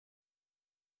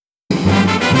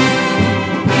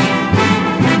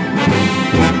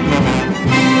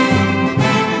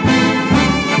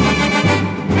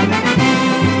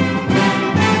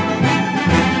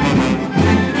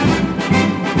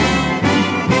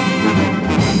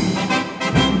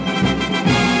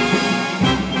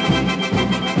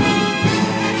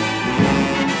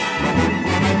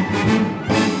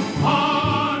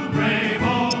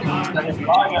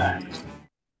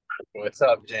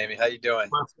What's up, Jamie? How you doing?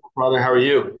 What's up, brother? How are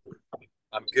you?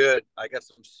 I'm good. I got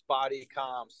some spotty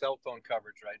cell phone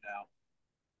coverage right now.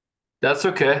 That's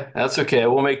okay. That's okay.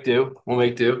 We'll make do. We'll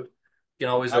make do. You can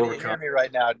always How do you hear overcome. me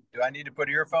right now? Do I need to put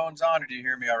earphones on or do you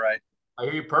hear me all right? I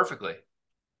hear you perfectly.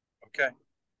 Okay.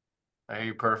 I hear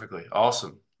you perfectly.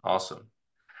 Awesome. Awesome.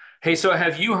 Hey, so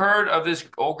have you heard of this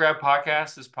old grad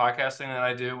podcast, this podcasting that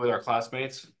I do with our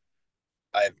classmates?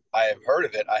 I have heard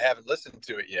of it. I haven't listened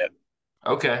to it yet.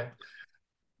 Okay.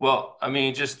 Well, I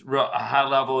mean, just real, a high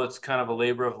level, it's kind of a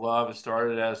labor of love. It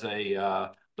started as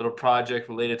a little project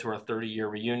related to our 30-year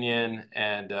reunion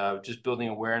and just building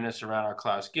awareness around our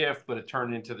class gift, but it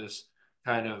turned into this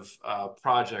kind of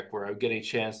project where I'm getting a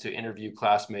chance to interview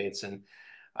classmates. And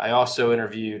I also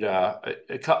interviewed,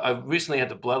 I recently had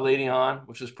the Blood Lady on,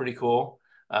 which was pretty cool.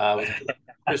 With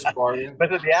Chris Barton,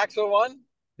 But the actual one?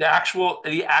 the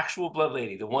actual Blood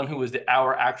Lady, the one who was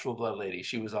our actual Blood Lady,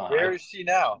 she was on. Where is she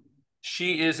now?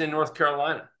 She is in North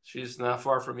Carolina. She's not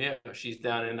far from you. She's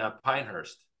down in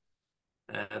Pinehurst,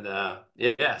 and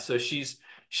yeah. So she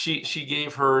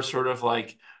gave her sort of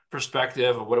like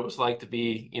perspective of what it was like to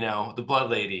be, the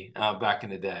Blood Lady back in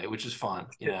the day, which is fun.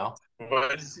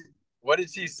 What did she, what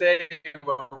did she say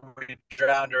when we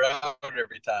drowned her out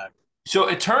every time? So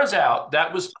it turns out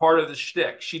that was part of the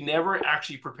shtick. She never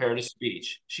actually prepared a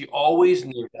speech. She always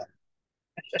knew that.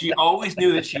 She always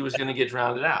knew that she was going to get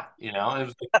drowned out. It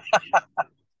was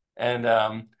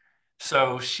And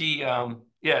so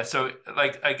yeah, so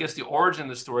like I guess the origin of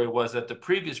the story was that the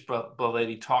previous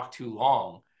lady talked too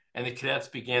long, and the cadets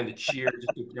began to cheer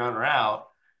just to drown her out.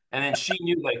 And then she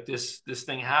knew like this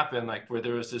thing happened, like where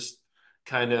there was this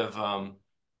kind of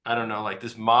I don't know, like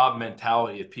this mob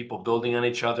mentality of people building on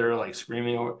each other, like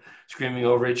screaming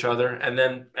over each other, and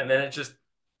then it just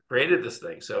created this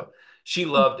thing. So she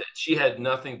loved it. She had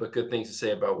nothing but good things to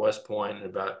say about West Point and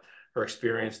about her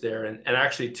experience there, and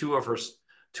actually two of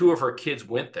her kids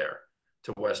went there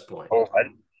to West Point. Oh,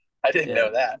 I didn't Yeah,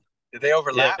 know that. Did they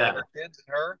overlap, yeah. her kids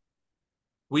and her?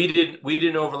 We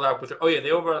didn't overlap with her. Oh yeah, they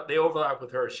overlapped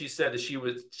with her. She said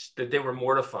that they were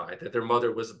mortified that their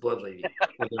mother was a blood lady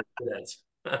when they were kids.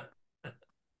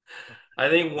 I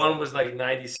think one was like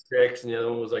 96 and the other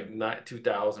one was like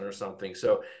 2000 or something.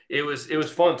 So it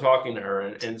was fun talking to her.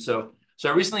 And so I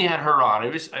recently had her on.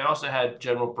 I also had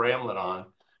General Bramlett on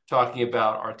talking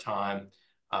about our time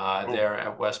Oh, there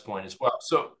at West Point as well.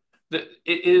 So it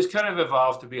is kind of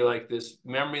evolved to be like this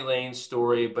memory lane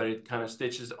story, but it kind of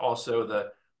stitches also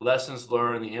the lessons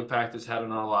learned, the impact it's had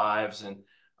on our lives. And,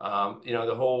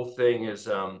 the whole thing is,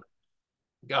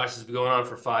 gosh, it's been going on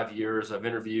for 5 years. I've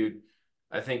interviewed,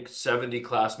 I think, 70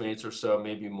 classmates or so,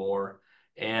 maybe more.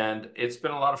 And it's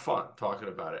been a lot of fun talking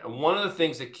about it. And one of the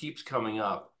things that keeps coming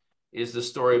up is the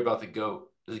story about the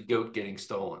goat getting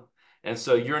stolen. And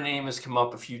so your name has come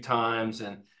up a few times.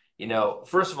 And,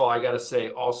 first of all, I got to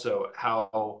say also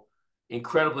how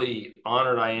incredibly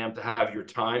honored I am to have your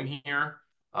time here.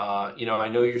 I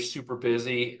know you're super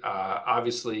busy.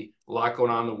 Obviously, a lot going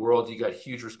on in the world. You got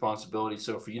huge responsibility.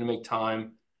 So for you to make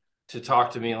time to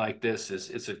talk to me like this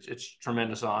it's a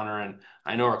tremendous honor, and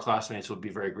I know our classmates will be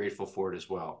very grateful for it as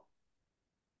well.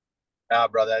 nah,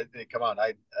 brother. Come on.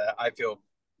 I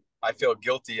feel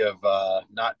guilty of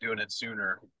not doing it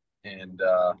sooner, and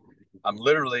I'm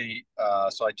literally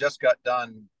so I just got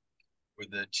done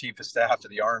with the chief of staff of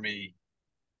the army.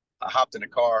 I hopped in a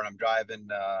car and I'm driving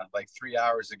like 3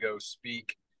 hours to go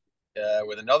speak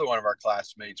with another one of our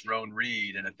classmates, Roan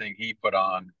Reed, and a thing he put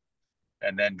on,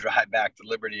 and then drive back to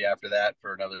Liberty after that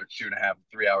for another 2.5,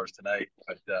 3 hours tonight.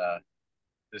 But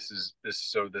this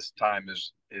time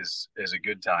is a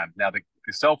good time. Now the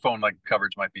cell phone like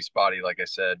coverage might be spotty, like I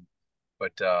said,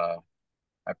 but I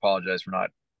apologize for not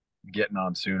getting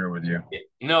on sooner with you.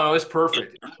 No, it's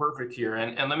perfect. It's perfect here.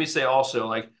 And let me say also,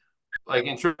 like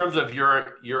in terms of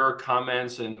your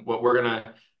comments and what we're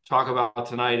gonna talk about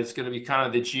tonight, it's gonna be kind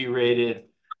of the G-rated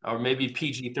or maybe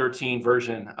PG-13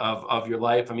 version of your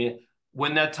life. I mean,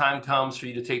 when that time comes for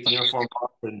you to take the uniform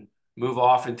off and move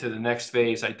off into the next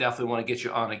phase, I definitely want to get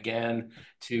you on again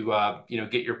to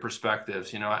get your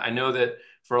perspectives. I know that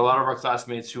for a lot of our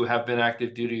classmates who have been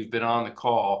active duty, who've been on the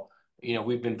call,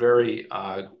 we've been very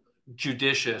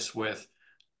judicious with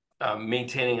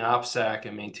maintaining OPSEC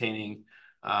and maintaining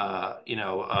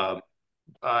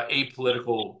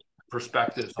apolitical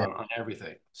perspectives on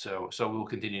everything. So we'll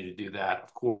continue to do that,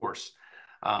 of course.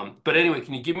 But anyway,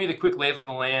 can you give me the quick lay of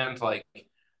the land? Like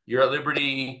you're at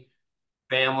Liberty,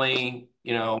 family,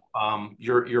 your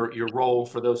role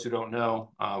for those who don't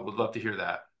know. Would love to hear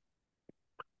that.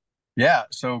 Yeah,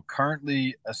 so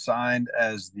currently assigned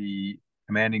as the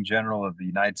commanding general of the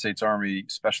United States Army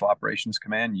Special Operations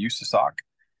Command, USASOC.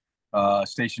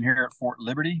 stationed here at Fort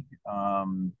Liberty,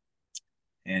 and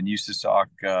USASOC.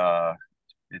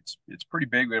 It's pretty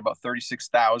big. We had about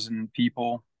 36,000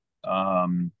 people,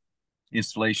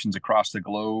 installations across the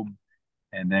globe,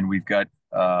 and then we've got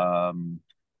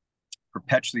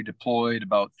perpetually deployed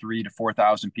about 3,000 to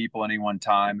 4,000 people any one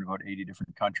time in about 80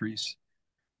 different countries,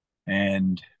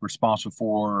 and responsible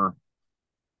for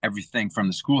everything from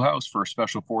the schoolhouse for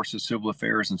special forces, civil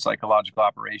affairs, and psychological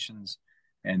operations,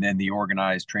 and then the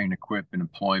organized, train, equip, and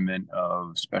employment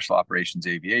of special operations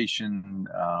aviation,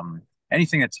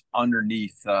 anything that's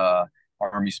underneath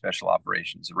Army special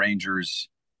operations, Rangers,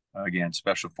 again,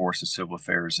 special forces, civil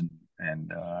affairs,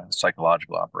 and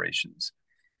psychological operations.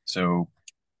 So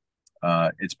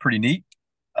it's pretty neat.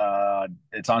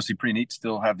 It's honestly pretty neat to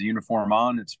still have the uniform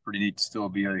on. It's pretty neat to still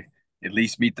be at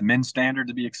least meet the men's standard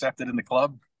to be accepted in the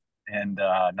club and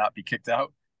not be kicked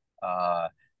out.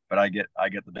 But I get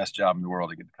the best job in the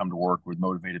world. I get to come to work with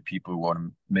motivated people who want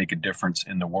to make a difference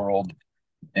in the world.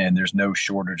 And there's no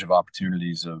shortage of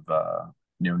opportunities of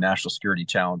national security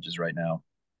challenges right now.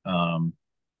 And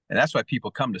that's why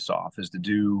people come to SOF, is to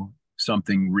do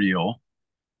something real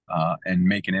and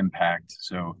make an impact.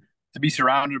 So to be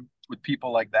surrounded with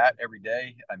people like that every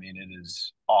day, I mean, it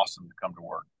is awesome to come to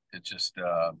work. It just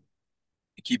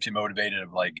it keeps you motivated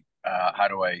of like, how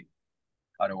do I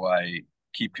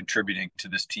keep contributing to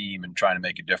this team and trying to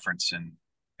make a difference and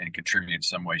contribute in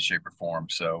some way, shape, or form.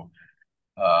 So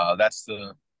that's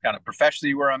the kind of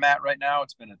professionally where I'm at right now.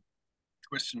 It's been a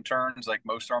twists and turns like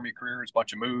most Army careers,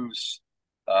 bunch of moves,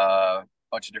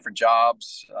 bunch of different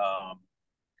jobs,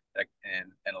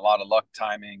 and a lot of luck,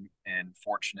 timing, and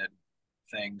fortunate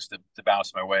things to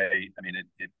bounce my way. I mean,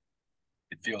 it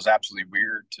feels absolutely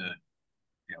weird to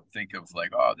think of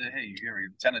like, oh, hey, you're a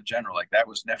lieutenant general. Like that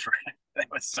was never that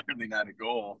was certainly not a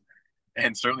goal,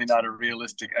 and certainly not a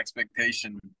realistic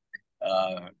expectation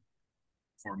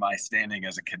for my standing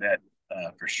as a cadet,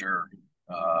 for sure.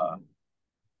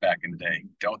 Back in the day,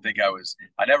 don't think I was.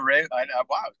 I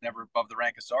was never above the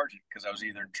rank of sergeant because I was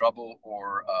either in trouble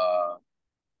or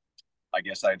I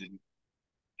guess I didn't.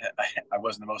 I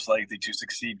wasn't the most likely to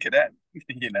succeed cadet,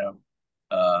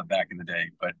 back in the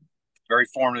day. But very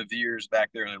formative years back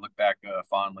there. I look back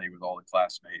fondly with all the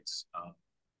classmates.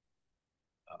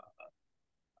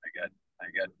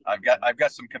 I've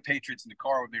got some compatriots in the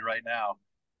car with me right now.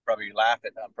 Probably laugh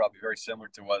at. I'm probably very similar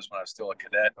to was when I was still a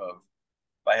cadet. Of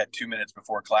if I had 2 minutes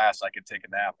before class, I could take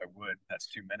a nap. I would. That's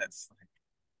 2 minutes.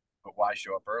 But why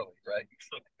show up early, right?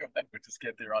 Just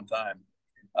get there on time.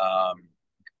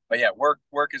 But yeah,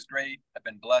 work is great. I've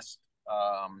been blessed.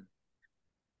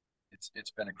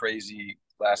 It's been a crazy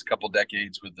last couple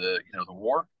decades with the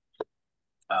war.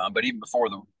 But even before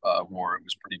the war, it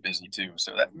was pretty busy too.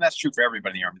 So that's true for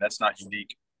everybody in the Army. That's not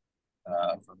unique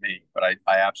for me. But I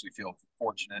absolutely feel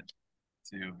fortunate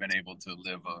to have been able to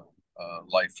live a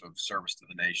life of service to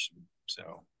the nation.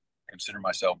 So consider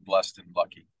myself blessed and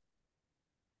lucky.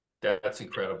 That's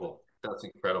incredible. That's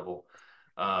incredible.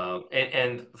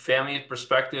 And family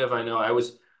perspective, I know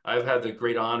I've had the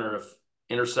great honor of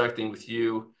intersecting with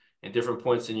you in different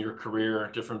points in your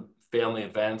career, different family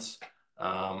events.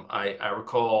 I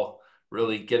recall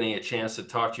really getting a chance to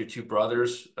talk to your two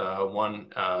brothers, one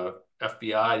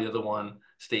FBI, the other one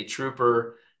state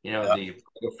trooper. Yeah.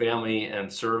 The family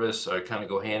and service kind of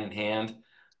go hand in hand.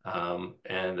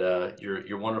 And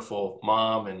your wonderful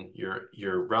mom and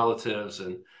your relatives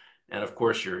and of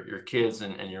course your kids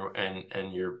and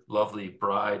your lovely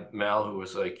bride Mel, who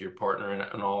was like your partner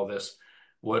in all of this.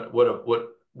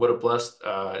 What a blessed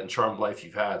and charmed life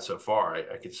you've had so far.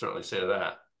 I could certainly say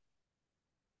that.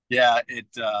 Yeah,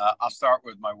 I'll start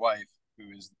with my wife,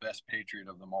 who is the best patriot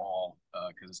of them all,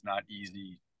 because it's not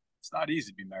easy. It's not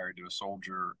easy to be married to a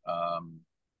soldier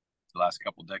the last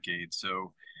couple decades.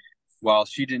 So while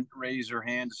she didn't raise her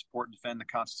hand to support and defend the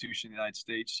Constitution of the United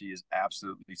States, she is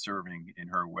absolutely serving in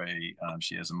her way.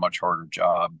 She has a much harder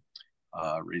job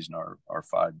raising our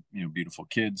five beautiful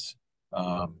kids.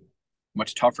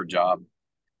 Much tougher job.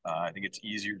 I think it's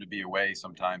easier to be away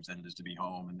sometimes than it is to be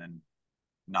home and then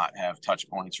not have touch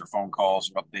points or phone calls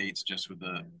or updates just with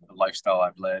the lifestyle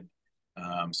I've led.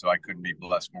 So I couldn't be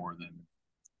blessed more than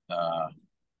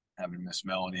having Miss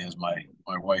Melanie as my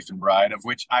wife and bride, of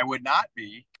which I would not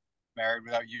be married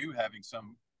without you having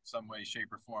some way,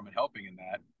 shape, or form and helping in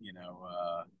that.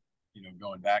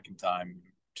 Going back in time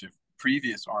to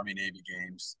previous Army Navy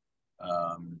games,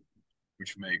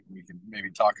 which we can maybe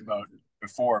talk about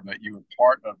before, but you were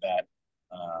part of that,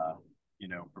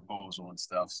 proposal and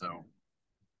stuff. So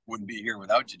wouldn't be here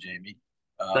without you, Jamie.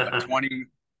 But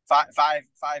 25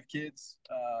 kids,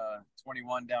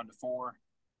 21 down to 4,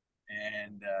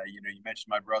 And you mentioned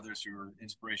my brothers who are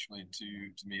inspirational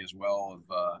to me as well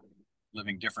of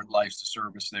living different lives to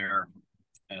service there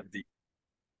at the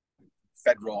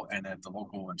federal and at the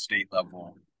local and state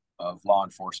level of law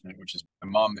enforcement, which is my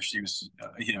mom. If she was,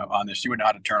 on this, she would know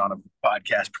how to turn on a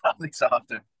podcast probably, so I'll have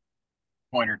to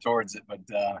point her towards it. But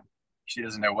she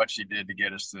doesn't know what she did to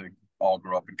get us to all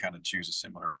grow up and kind of choose a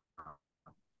similar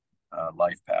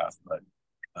life path. But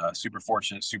super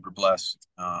fortunate, super blessed.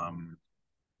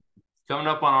 Coming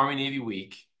up on Army Navy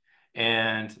Week,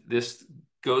 and this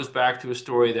goes back to a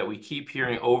story that we keep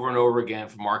hearing over and over again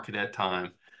from our cadet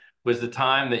time, was the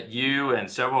time that you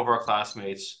and several of our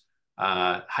classmates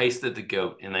heisted the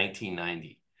Goat in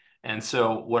 1990. And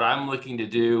so what I'm looking to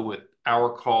do with our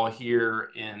call here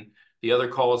and the other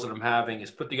calls that I'm having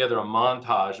is put together a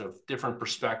montage of different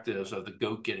perspectives of the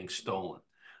Goat getting stolen.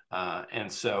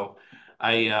 And so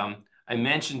I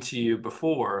mentioned to you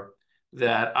before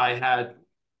that I had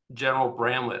General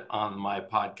Bramlett on my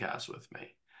podcast with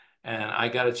me. And I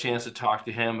got a chance to talk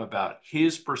to him about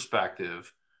his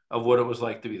perspective of what it was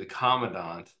like to be the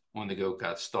commandant when the Goat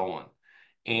got stolen.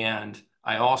 And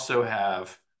I also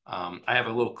have I have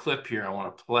a little clip here I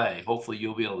want to play. Hopefully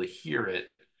you'll be able to hear it,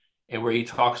 and where he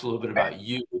talks a little bit about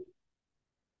you.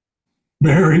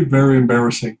 Very, very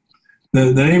embarrassing.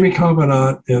 The Navy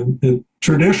Commandant, and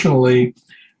traditionally,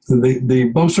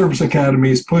 the both service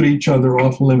academies put each other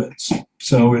off limits.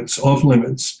 So it's off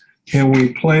limits. And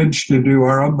we pledged to do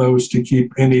our utmost to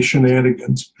keep any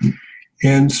shenanigans.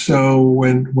 And so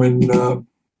when the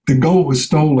Goat was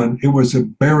stolen, it was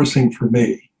embarrassing for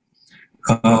me.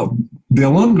 The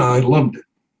alumni loved it,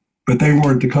 but they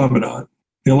weren't the commandant.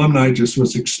 The alumni just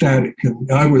was ecstatic,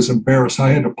 and I was embarrassed.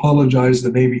 I had to apologize to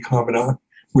the Navy commandant,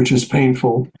 which is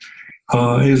painful.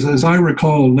 As I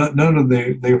recall, none of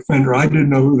the offender, I didn't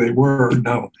know who they were.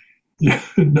 No,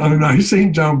 I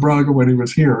seen Jon Braga when he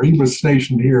was here. He was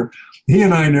stationed here. He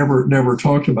and I never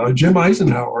talked about it. Jim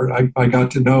Eisenhower, I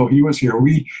got to know. He was here.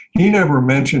 He never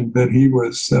mentioned that he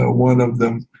was one of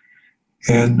them.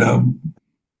 And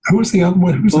who was the other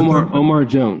one? Who's Omar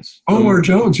Jones. Omar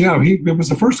Jones, yeah. He was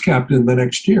the first captain the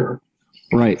next year.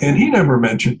 Right. And he never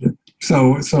mentioned it.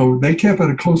 So they kept it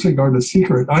a closely guarded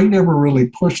secret. I never really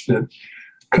pushed it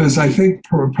because I think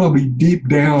probably deep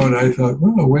down I thought,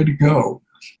 oh, way to go.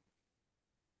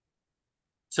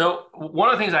 So one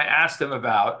of the things I asked him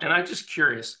about, and I'm just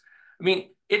curious, I mean,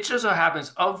 it just so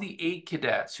happens of the 8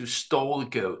 cadets who stole the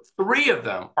Goat, 3 of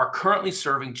them are currently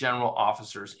serving general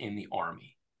officers in the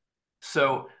Army.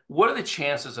 So what are the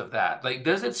chances of that? Like,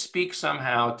 does it speak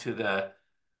somehow to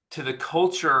the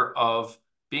culture of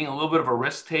being a little bit of a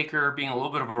risk taker, being a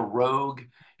little bit of a rogue?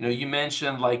 You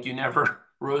mentioned like you never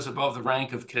rose above the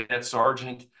rank of cadet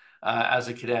sergeant as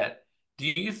a cadet. Do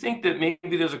you think that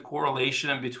maybe there's a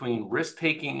correlation between risk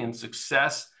taking and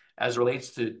success as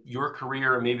relates to your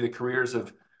career and maybe the careers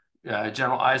of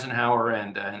General Eisenhower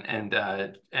and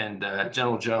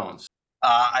General Jones?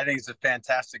 I think it's a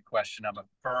fantastic question. I'm a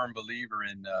firm believer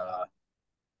in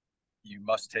you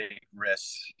must take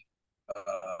risks.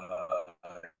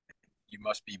 You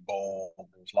must be bold.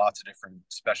 There's lots of different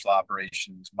special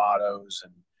operations mottos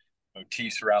and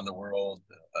motifs around the world,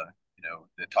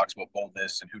 that talks about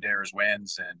boldness and who dares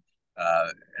wins. And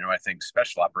I think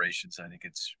special operations, I think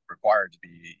it's required to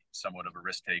be somewhat of a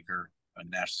risk taker in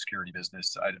the national security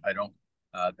business. I don't.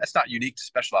 That's not unique to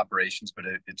special operations, but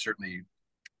it certainly.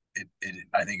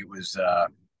 I think it was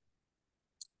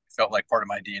felt like part of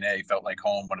my DNA. Felt like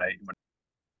home when I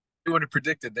would have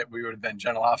predicted that we would have been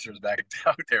general officers back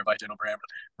out there by General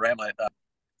Bramlett.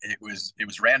 It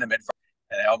was random at first,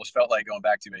 and I almost felt like going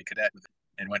back to a cadet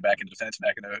and went back into defense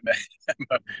back in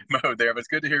the mode there. But it's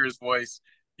good to hear his voice.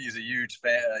 He's a huge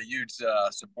fan, a huge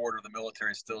supporter of the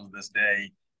military still to this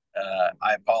day.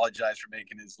 I apologize for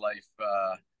making his life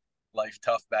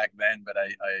tough back then, but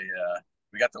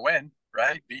we got the win,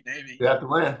 right? Beat Navy. We got the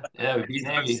win. Yeah, we beat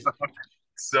Navy.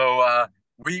 So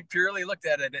we purely looked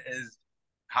at it as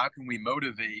how can we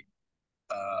motivate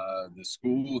the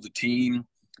school, the team.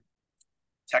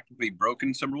 Technically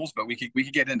broken some rules, but we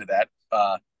could get into that.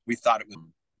 We thought it was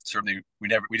certainly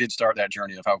we did start that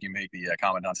journey of how can you make the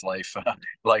commandant's life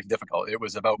difficult. It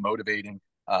was about motivating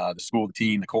the school, the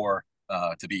team, the corps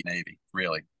to beat Navy,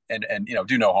 really, and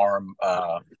do no harm.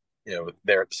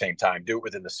 There at the same time, do it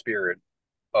within the spirit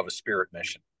of a spirit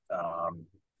mission.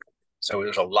 So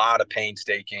there's a lot of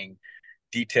painstaking,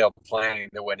 detailed planning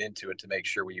that went into it to make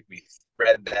sure we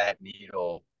thread that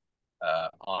needle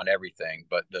on everything.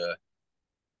 But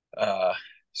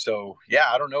so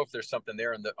yeah, I don't know if there's something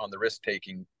there on the risk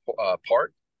taking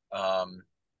part.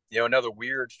 Another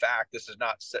weird fact. This is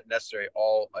not necessarily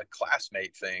all a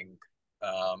classmate thing,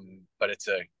 but it's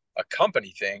a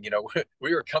company thing.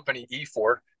 We were company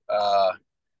E4.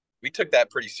 We took that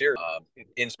pretty serious.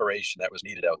 Inspiration that was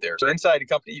needed out there. So inside the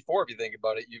company E4, if you think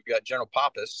about it, you've got General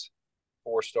Pappas,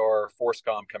 4-star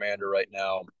Forcecom commander right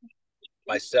now,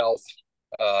 myself,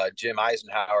 Jim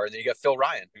Eisenhower, and then you got Phil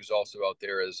Ryan, who's also out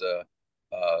there as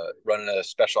running a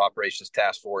special operations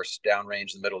task force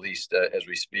downrange in the Middle East as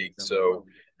we speak. So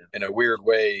in a weird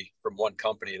way, from one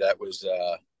company, that was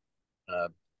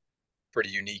pretty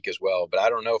unique as well. But I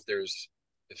don't know if there's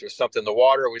something in the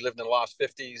water. We lived in the lost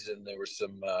 50s, and there was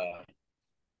some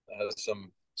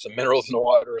minerals in the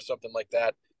water or something like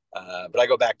that. But I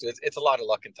go back to it's a lot of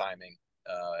luck and timing,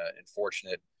 and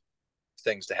fortunate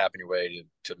things to happen your way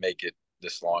to make it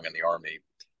this long in the Army.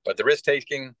 But the risk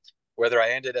taking, whether I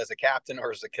ended as a captain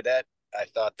or as a cadet, I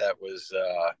thought that's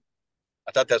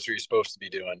what you're supposed to be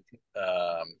doing.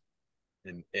 As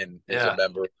a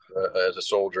member, as a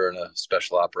soldier and a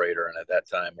special operator, and at that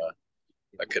time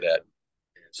a cadet.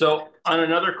 So on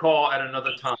another call at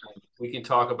another time, we can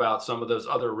talk about some of those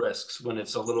other risks when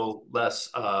it's a little less,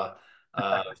 a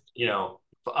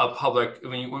public.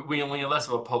 When you're less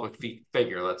of a public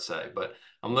figure, let's say. But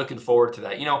I'm looking forward to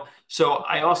that. So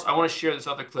I want to share this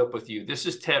other clip with you. This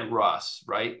is Ted Russ,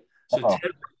 right? So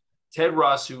Ted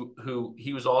Russ, who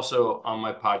he was also on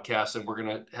my podcast, and we're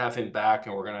gonna have him back,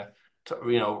 and we're gonna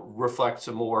reflect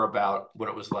some more about what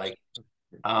it was like.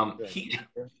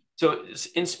 So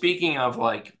in speaking of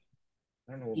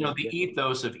the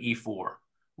ethos of E4,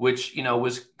 which,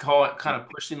 was kind of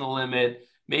pushing the limit,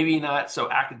 maybe not so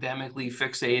academically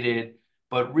fixated,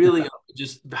 but really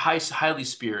just highly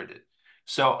spirited.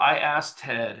 So I asked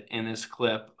Ted in this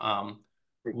clip,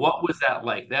 what was that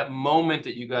like? That moment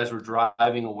that you guys were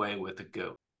driving away with the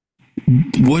goat.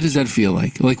 What does that feel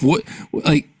like?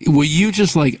 Were you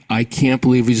just like, I can't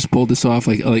believe we just pulled this off,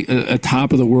 like a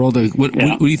top of the world? What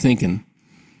are you thinking?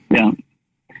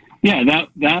 Yeah,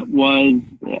 that was,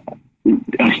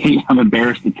 I'm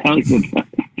embarrassed to tell you, but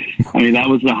that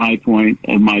was the high point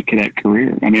of my cadet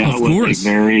career. I was a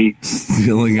very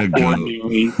feeling a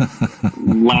ordinary,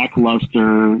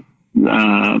 lackluster,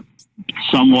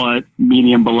 somewhat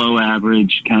medium below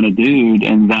average kind of dude.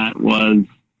 And that's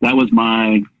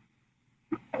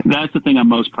the thing I'm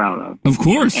most proud of. Of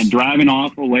course. And driving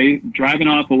off away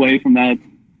from that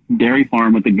dairy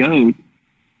farm with the goat,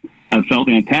 I felt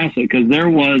fantastic, because there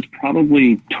was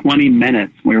probably 20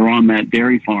 minutes we were on that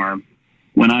dairy farm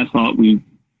when I thought I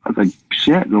was like,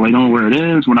 shit, we don't know where it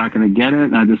is. We're not going to get it.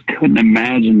 And I just couldn't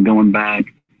imagine going back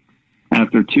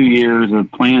after 2 years of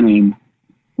planning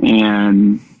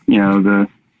and, the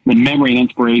memory and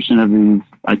inspiration of these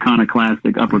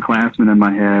iconoclastic upperclassmen in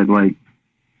my head,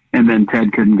 and then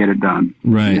Ted couldn't get it done.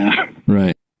 Right.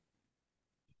 Right.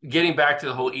 Getting back to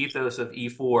the whole ethos of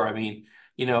E4,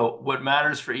 what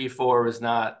matters for E4 is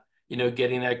not,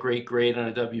 getting that great grade on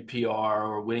a WPR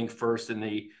or winning first in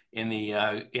the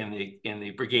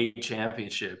brigade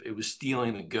championship. It was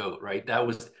stealing the goat, right? That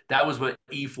was what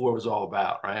E4 was all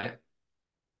about, right?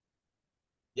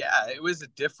 Yeah, it was a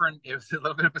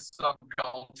little bit of a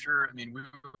subculture.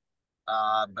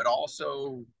 But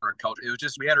also our culture. It was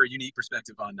just, we had our unique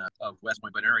perspective of West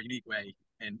Point, but in our unique way,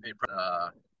 and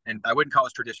I wouldn't call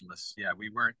us traditionalists. Yeah, we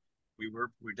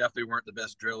definitely weren't the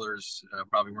best drillers.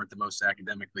 Probably weren't the most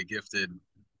academically gifted.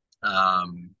 But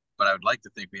I would like to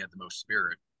think we had the most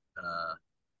spirit.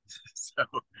 So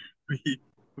we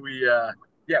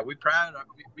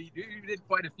did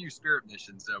quite a few spirit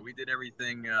missions. We did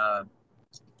everything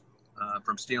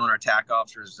from stealing our TAC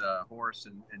officer's horse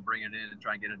and bringing it in and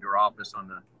trying to get into her office on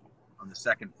the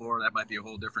second floor. That might be a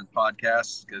whole different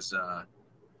podcast, because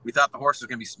we thought the horse was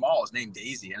going to be small. His name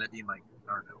Daisy ended up being like,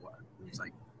 I don't know what. It was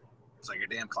like a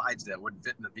damn Clydesdale. Wouldn't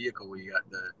fit in the vehicle we got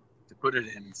to put it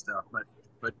in and stuff. But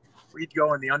we'd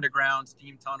go in the underground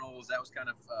steam tunnels. That was kind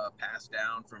of passed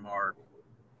down from our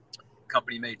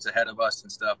company mates ahead of us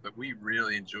and stuff. But we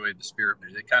really enjoyed the spirit.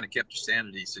 It kind of kept your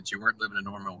sanity since you weren't living a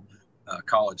normal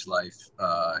college life.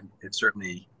 It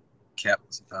certainly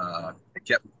kept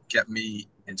me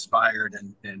inspired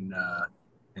and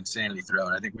sanity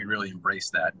throughout. I think we really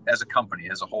embraced that as a company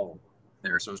as a whole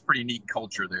there. So it was pretty neat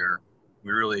culture there.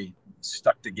 We really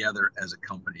stuck together as a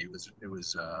company. It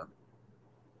was a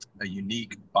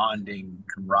unique bonding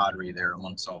camaraderie there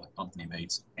amongst all the company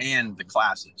mates and the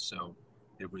classes. So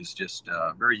it was just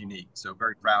very unique. So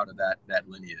very proud of that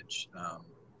lineage.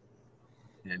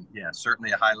 And yeah,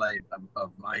 certainly a highlight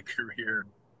of my career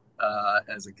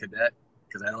as a cadet,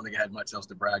 because I don't think I had much else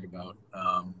to brag about.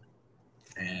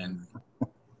 And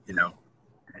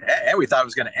we thought it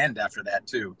was going to end after that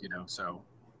too, so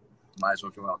might as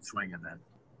well go out swinging then.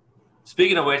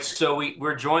 Speaking of which, so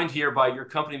we're joined here by your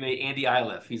company mate Andy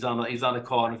Iliff. He's on the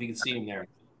call, and if you can see him there.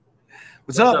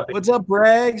 What's up? What's up,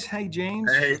 Brags? Hey, James.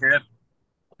 Hey, Ed.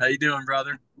 How you doing,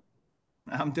 brother?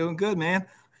 I'm doing good, man.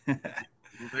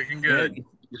 Looking good. Yeah.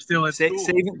 You're still at school.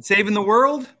 Saving the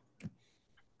world?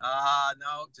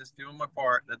 No, just doing my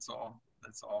part. That's all.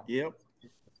 Yep.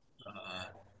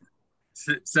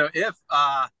 So if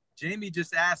Jamie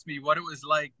just asked me what it was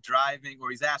like driving, or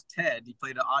he's asked Ted, he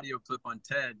played an audio clip on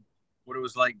Ted, what it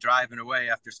was like driving away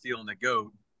after stealing the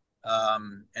goat.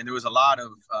 And there was a lot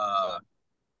of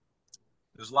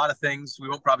things. We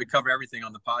won't probably cover everything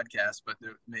on the podcast, but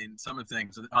some of the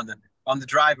things on the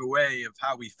drive away of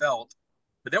how we felt.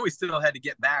 But then we still had to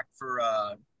get back for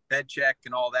bed check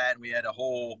and all that, and we had a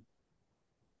whole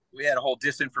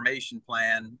disinformation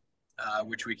plan,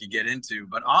 which we could get into.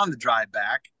 But on the drive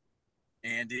back,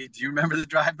 Andy, do you remember the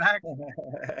drive back?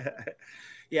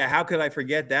 Yeah, how could I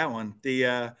forget that one?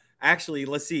 Actually,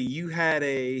 let's see. You had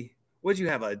what'd you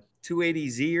have, a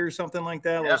 280Z or something like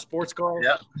that, a little sports car?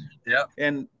 Yeah.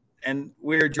 And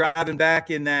we were driving back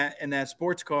in that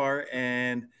sports car,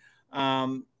 and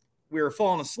we were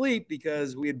falling asleep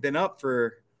because we had been up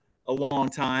for a long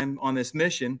time on this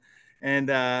mission.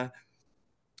 And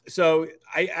so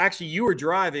you were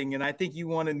driving, and I think you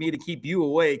wanted me to keep you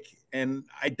awake, and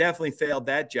I definitely failed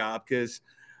that job because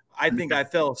I think I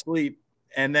fell asleep.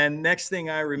 And then next thing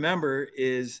I remember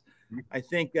is I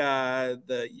think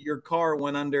your car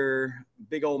went under a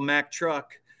big old Mack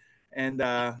truck, and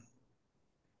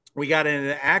we got in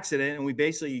an accident, and we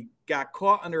basically got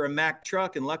caught under a Mack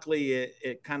truck, and luckily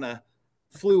it kind of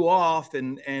flew off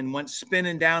and went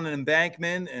spinning down an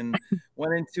embankment and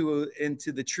went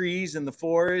into the trees in the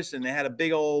forest, and they had a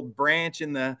big old branch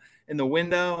in the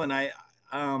window. And I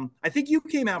think you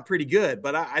came out pretty good,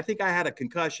 but I think I had a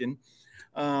concussion.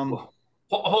 Hold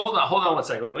on 1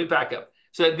 second. Let me back up.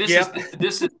 So this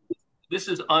is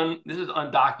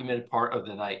undocumented part of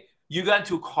the night. You got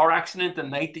into a car accident the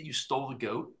night that you stole the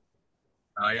goat?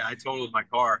 Oh yeah, I totaled my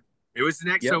car. It was the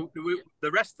next. Yep. So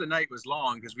the rest of the night was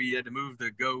long because we had to move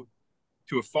the goat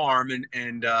to a farm,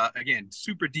 and again,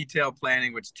 super detailed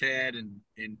planning, which Ted and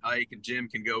Ike and Jim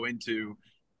can go into.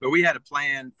 But we had a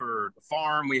plan for the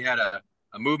farm. We had a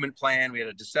movement plan. We had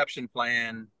a deception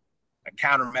plan, a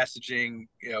counter messaging,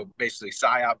 basically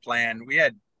PSYOP plan.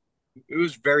 It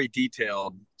was very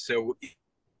detailed. So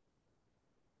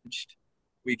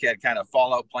we had kind of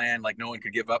fallout plan, like no one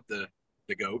could give up the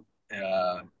goat.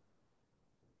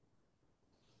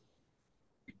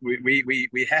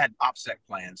 We had OPSEC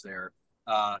plans there.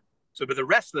 But the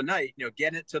rest of the night,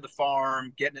 getting it to the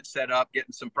farm, getting it set up,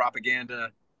 getting some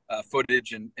propaganda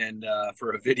footage and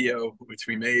for a video, which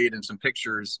we made, and some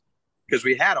pictures, because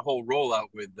we had a whole rollout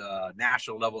with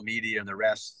national level media and the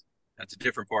rest. That's a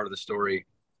different part of the story.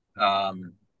 But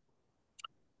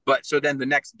so then the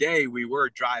next day we were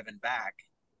driving back,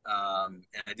 and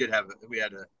we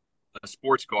had a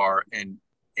sports car, and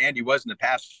Andy was in the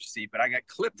passenger seat, but I got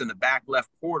clipped in the back left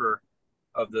quarter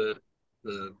of the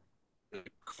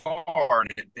car,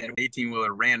 and an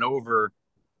 18-wheeler ran over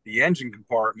the engine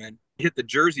compartment, hit the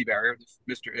Jersey barrier,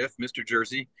 Mr.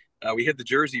 Jersey. We hit the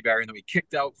Jersey barrier, and then we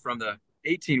kicked out from the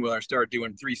 18-wheeler and started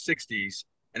doing 360s.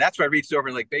 And that's why I reached over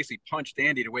and basically punched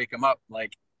Andy to wake him up.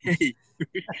 Like, hey,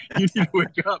 you need to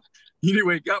wake up. You need to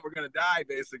wake up. We're going to die,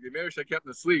 basically. Maybe I should have kept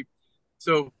him asleep.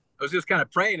 So I was just kind of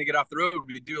praying to get off the road.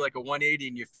 We do like a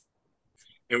 180,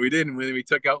 and we didn't. We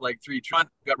took out like 3 trucks,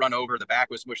 got run over. The back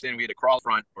was smushed in. We had to crawl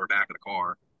front or back of the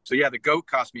car. So yeah, the goat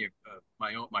cost me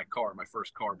my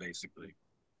first car, basically.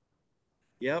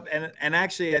 Yep, and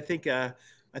actually, I think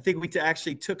we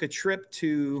actually took a trip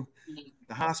to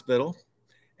the hospital,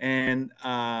 and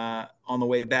on the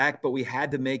way back, but we had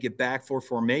to make it back for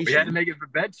formation. We had to make it for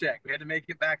bed check. We had to make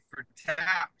it back for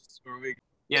taps.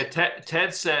 Yeah,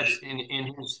 Ted said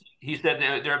he said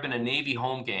there had been a Navy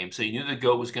home game, so you knew the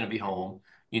goat was going to be home.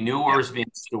 You knew where it was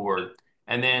being stored,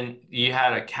 and then you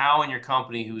had a cow in your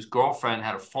company whose girlfriend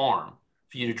had a farm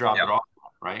for you to drop it off,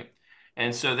 right?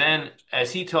 And so then,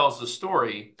 as he tells the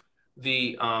story,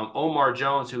 the Omar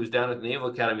Jones, who was down at the Naval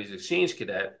Academy's exchange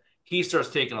cadet, he starts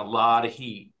taking a lot of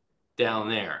heat down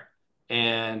there,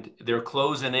 and they're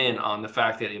closing in on the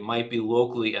fact that it might be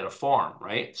locally at a farm,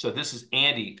 right? So this is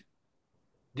Andy.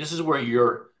 This is where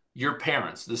your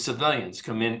parents, the civilians,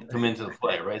 come into the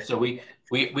play, right? So we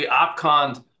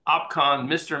opconned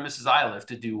Mr. and Mrs. Iliff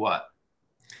to do what?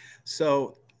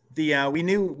 So we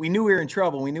knew we were in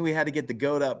trouble. We knew we had to get the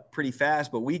goat up pretty fast,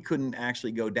 but we couldn't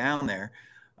actually go down there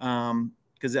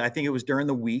because I think it was during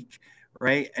the week,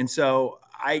 right? And so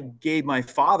I gave my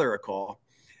father a call,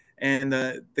 And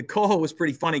the call was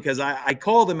pretty funny because I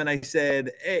called him and I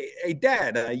said, hey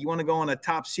Dad, you want to go on a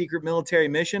top secret military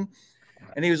mission?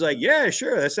 And he was like, yeah,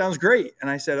 sure, that sounds great. And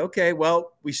I said, okay,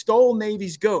 well, we stole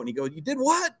Navy's goat. And he goes, you did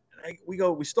what? We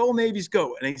go, we stole Navy's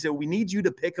goat. And he said, we need you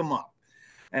to pick him up.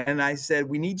 And I said,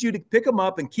 we need you to pick him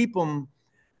up and keep him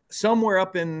somewhere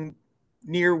up in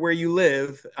near where you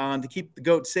live to keep the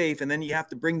goat safe. And then you have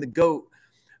to bring the goat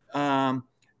to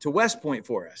West Point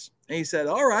for us. And he said,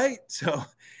 all right. So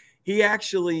he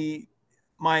actually,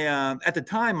 at the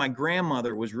time, my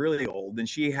grandmother was really old and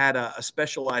she had a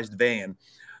specialized van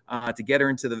to get her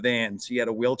into the van. She had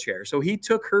a wheelchair. So he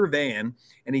took her van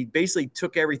and he basically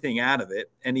took everything out of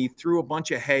it and he threw a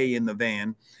bunch of hay in the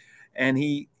van and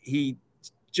he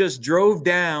just drove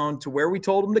down to where we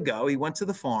told him to go. He went to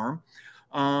the farm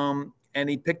and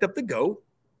he picked up the goat.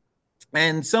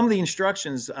 And some of the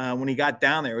instructions when he got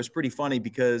down there was pretty funny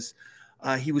because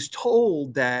he was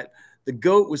told that the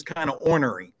goat was kind of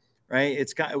ornery, right?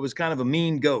 It was kind of a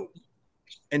mean goat.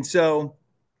 And so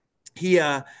he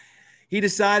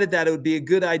decided that it would be a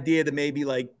good idea to maybe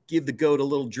like give the goat a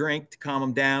little drink to calm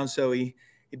him down. So he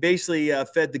basically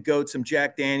fed the goat some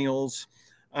Jack Daniels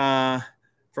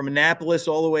from Annapolis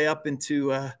all the way up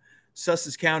into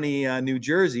Sussex County, New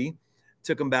Jersey.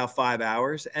 Took him about 5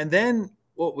 hours. And then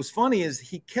what was funny is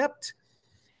he kept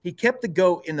the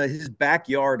goat in his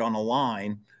backyard on a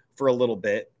line for a little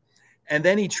bit. And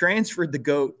then he transferred the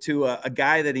goat to a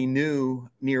guy that he knew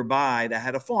nearby that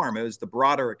had a farm. It was the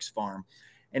Brodericks farm.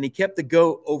 And he kept the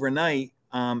goat overnight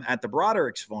at the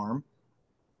Brodericks farm.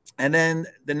 And then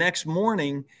the next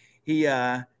morning, he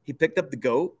picked up the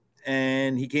goat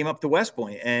and he came up to West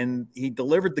Point and he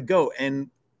delivered the goat. And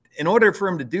in order for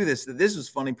him to do this was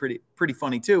funny, pretty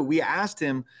funny too. We asked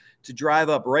him to drive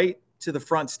up right to the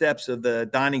front steps of the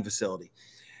dining facility.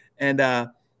 And,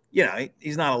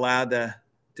 he's not allowed to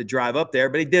drive up there,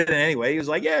 but he did it anyway. He was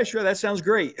like, yeah, sure. That sounds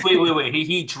great. Wait.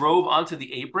 He drove onto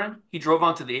the apron? He drove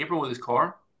onto the apron with his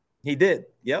car? He did.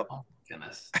 Yep. Oh,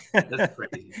 goodness. That's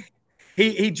crazy.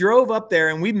 He drove up there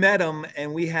and we met him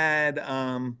and we had,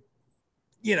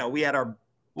 we had our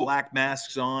black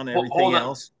masks on, everything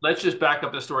else. Let's just back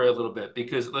up the story a little bit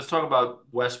because let's talk about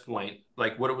West Point,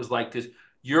 like what it was like, because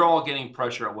you're all getting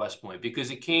pressure at West Point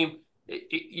because you came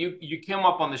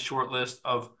up on the short list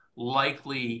of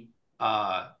likely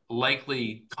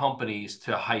companies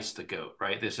to heist the goat,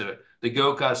 right? They said the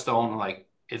goat got stolen, like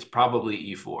it's probably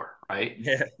E4, right?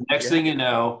 Yeah. Next thing you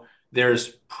know, there's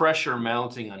pressure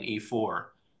mounting on E4.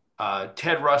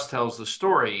 Ted Russ tells the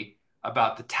story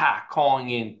about the TAC calling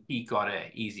in Pete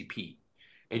Gaudet, Easy Pete.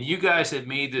 And you guys had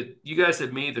made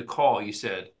the call. You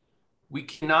said, we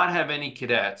cannot have any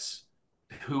cadets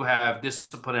who have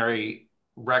disciplinary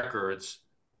records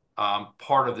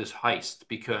part of this heist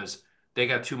because they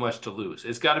got too much to lose.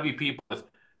 It's got to be people with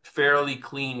fairly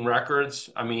clean records.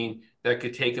 I mean, that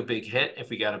could take a big hit if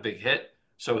we got a big hit.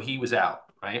 So he was out,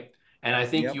 right? And I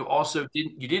think you also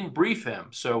didn't brief him.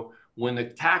 So when the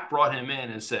TAC brought him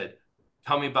in and said,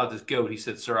 tell me about this goat, he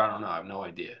said, sir, I don't know. I have no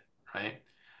idea, right?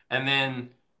 And then,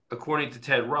 according to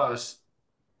Ted Russ,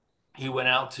 he went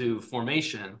out to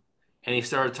formation and he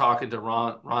started talking to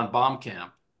Ron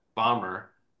Baumkamp, Bomber,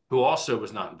 who also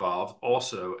was not involved,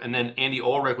 also. And then Andy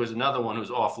Ulrich was another one who was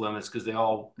off limits because they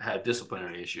all had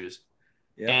disciplinary issues.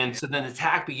 Yeah. And so then the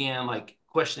TAC began like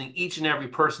questioning each and every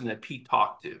person that Pete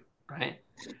talked to, right?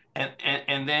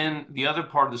 And then the other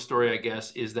part of the story, I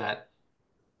guess, is that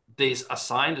they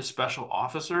assigned a special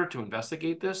officer to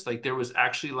investigate this. Like there was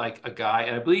actually like a guy,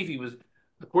 and I believe he was,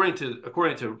 according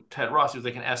to Ted Ross, he was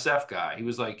like an SF guy. He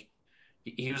was like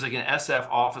an SF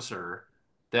officer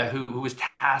who was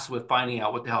tasked with finding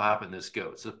out what the hell happened to this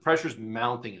goat. So the pressure's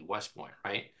mounting at West Point,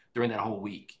 right, during that whole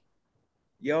week.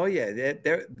 Oh yeah,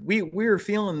 we were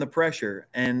feeling the pressure,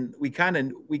 and we kind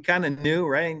of knew,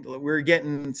 right? We were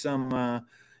getting some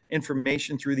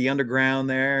information through the underground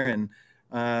there,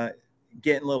 and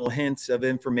getting little hints of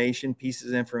information,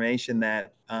 pieces of information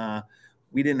that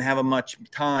we didn't have much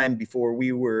time before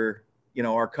we were,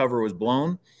 our cover was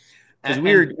blown. And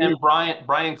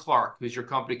Brian Clark, who's your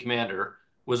company commander,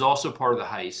 was also part of the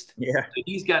heist. Yeah, so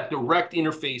he's got direct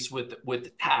interface with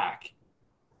the TAC.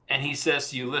 And he says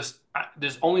to you, listen,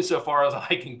 there's only so far as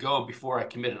I can go before I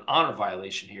commit an honor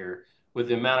violation here with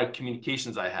the amount of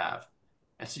communications I have.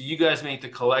 And so you guys make the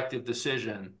collective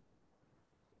decision.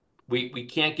 We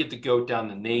can't get the goat down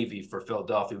the Navy for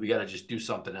Philadelphia. We got to just do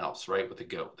something else, right, with the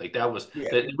goat. Like that was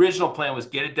the original plan was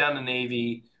get it down the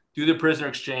Navy, do the prisoner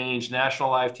exchange,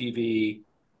 national live TV,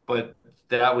 but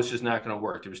that was just not going to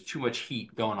work. There was too much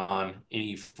heat going on in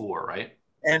E4, right?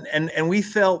 And we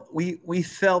felt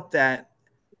that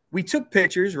we took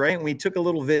pictures, right? And we took a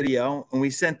little video and we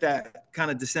sent that,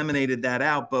 kind of disseminated that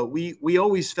out. But we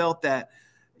always felt that,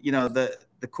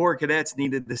 the Corps cadets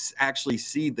needed to actually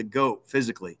see the goat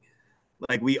physically.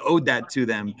 Like we owed that to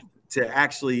them to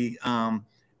actually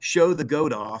show the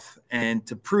goat off and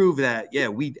to prove that, yeah,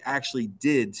 we actually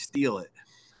did steal it.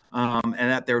 And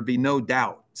that there would be no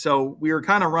doubt. So we were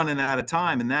kind of running out of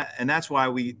time, and that's why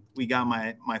we got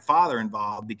my father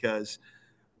involved, because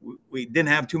we didn't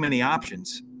have too many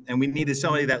options, and we needed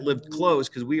somebody that lived close,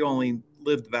 because we only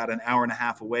lived about an hour and a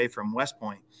half away from West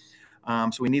Point.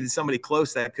 So we needed somebody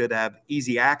close that could have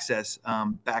easy access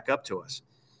back up to us.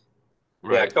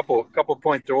 Right. Yeah, a couple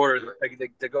points to order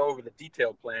to go over the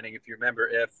detailed planning. If you remember,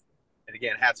 and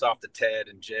again, hats off to Ted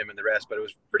and Jim and the rest, but it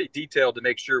was pretty detailed to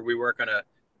make sure we weren't going to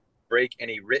break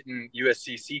any written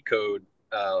USCC code.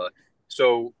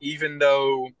 So even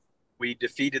though we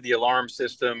defeated the alarm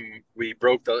system, we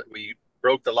broke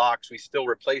the locks, we still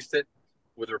replaced it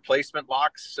with replacement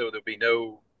locks, so there'll be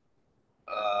no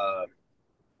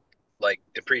like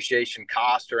depreciation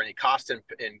cost or any cost in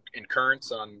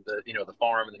incurrence on the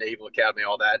farm and the Naval Academy,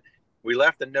 all that. We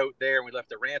left a note there, and we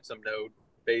left a ransom note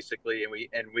basically,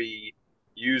 and we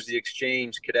used the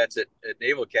exchange cadets at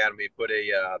Naval Academy to put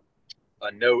a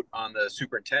note on the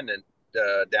superintendent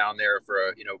down there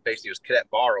for basically it was cadet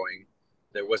borrowing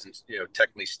that wasn't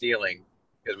technically stealing,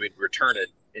 because we'd return it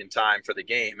in time for the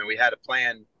game, and we had a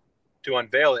plan to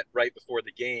unveil it right before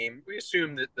the game. We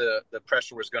assumed that the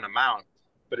pressure was going to mount,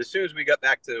 but as soon as we got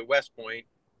back to West Point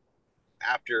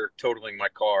after totaling my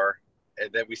car,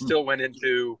 and then we still went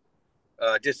into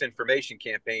disinformation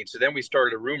campaign. So then we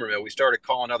started a rumor mill. We started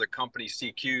calling other companies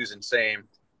CQs and saying,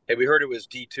 hey, we heard it was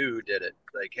D2 who did it.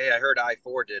 Like, hey, I heard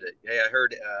I4 did it. Hey, I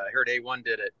heard A1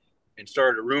 did it, and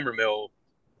started a rumor mill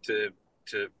to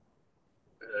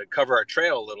cover our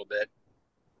trail a little bit.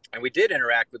 And we did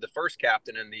interact with the first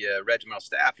captain and the regimental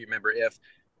staff, you remember,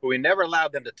 but we never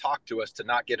allowed them to talk to us to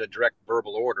not get a direct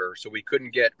verbal order. So we couldn't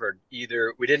get, we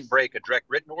didn't break a direct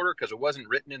written order because it wasn't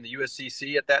written in the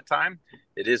USCC at that time.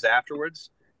 It is afterwards.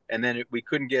 And then we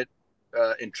couldn't get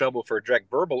in trouble for a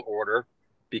direct verbal order,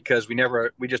 because we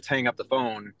just hang up the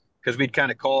phone, because we'd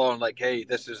kind of call and like, hey,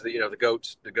 this is the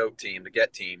goat team, the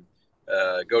GET team,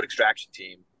 goat extraction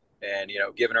team. And,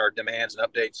 given our demands and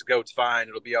updates, the goat's fine,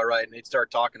 it'll be all right. And they'd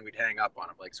start talking, we'd hang up on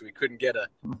them. Like, so we couldn't get a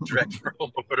direct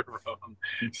verbal order from them.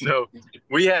 So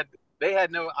they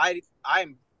had no, I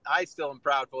still am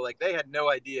proud for, like, they had no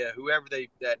idea, whoever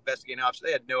that investigating officer,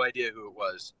 they had no idea who it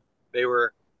was.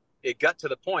 It got to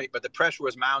the point, but the pressure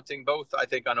was mounting, both, I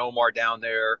think, on Omar down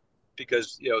there,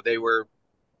 because, they were,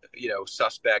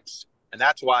 suspects. And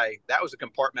that's why that was a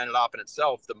compartmented op in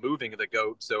itself, the moving of the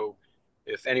goat. So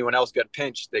if anyone else got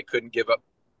pinched, they couldn't give up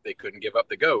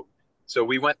the goat. So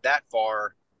we went that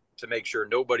far to make sure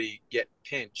nobody get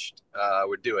pinched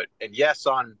would do it. And yes,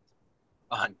 on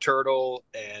Turtle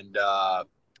and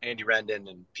Andy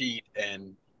Rendon and Pete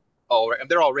and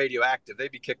they're all radioactive.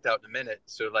 They'd be kicked out in a minute.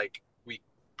 So like, we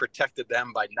protected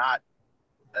them by not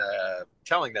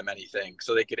telling them anything,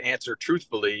 so they could answer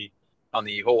truthfully on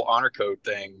the whole honor code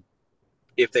thing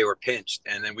if they were pinched.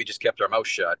 And then we just kept our mouth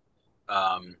shut.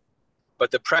 But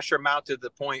the pressure mounted to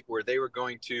the point where they were,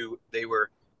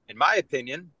 in my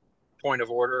opinion, point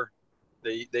of order,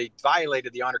 they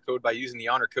violated the honor code by using the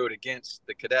honor code against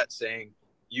the cadets, saying,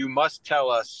 you must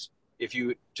tell us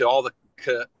to all the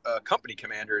company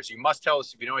commanders, you must tell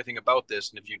us if you know anything about this.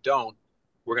 And if you don't,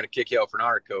 we're going to kick you out for an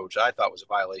honor code, which I thought was a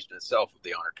violation itself of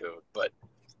the honor code.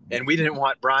 And we didn't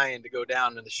want Brian to go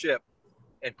down in the ship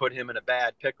and put him in a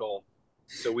bad pickle.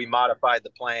 So we modified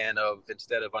the plan of,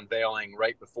 instead of unveiling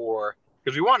right before,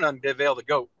 because we want to unveil the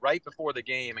goat right before the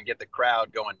game and get the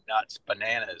crowd going nuts,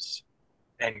 bananas,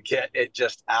 and get it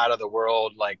just out of the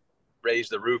world, like raise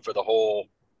the roof of the whole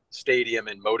stadium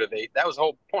and motivate. That was the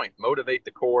whole point. Motivate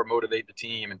the Corps, motivate the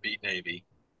team, and beat Navy.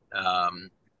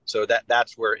 So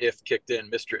that's where IF kicked in,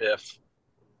 Mr. IF,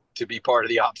 to be part of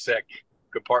the OPSEC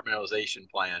compartmentalization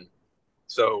plan.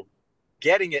 So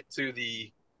getting it to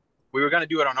we were going to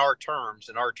do it on our terms,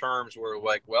 and our terms were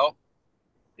like, well,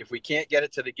 if we can't get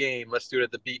it to the game, let's do it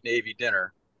at the Beat Navy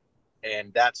dinner.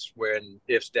 And that's when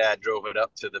IF's dad drove it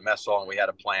up to the mess hall, and we had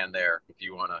a plan there, if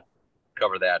you want to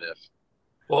cover that, IF.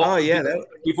 Well,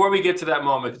 before we get to that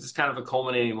moment, because it's kind of a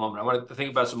culminating moment, I want to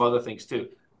think about some other things too.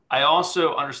 I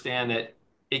also understand that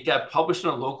it got published in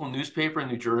a local newspaper in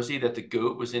New Jersey that the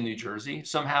goat was in New Jersey.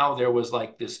 Somehow there was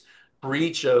like this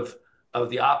breach of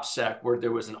the OPSEC where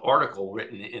there was an article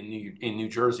written in New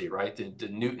Jersey, right? The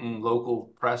Newton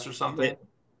local press or something.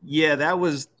 Yeah, that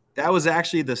was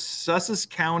actually the Sussex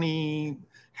County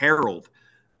Herald.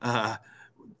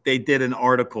 They did an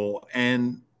article,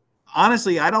 and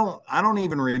honestly, I don't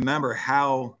even remember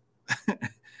how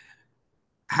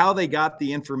they got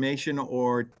the information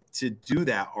or to do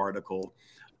that article.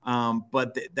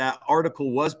 But that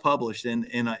article was published in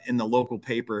the local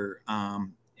paper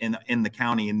in the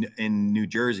county in New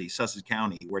Jersey, Sussex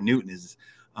County, where Newton is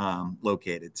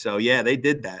located. So yeah, they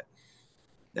did that.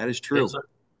 That is true.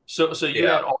 So you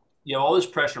Yeah. had all this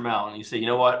pressure mounting. You say, you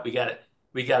know what, we got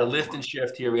to lift and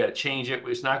shift here. We got to change it.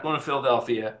 It's not going to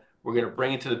Philadelphia. We're going to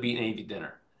bring it to the Beat Navy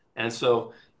dinner. And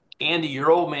so Andy,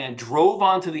 your old man, drove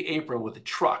onto the apron with a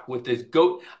truck with this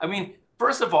goat. I mean,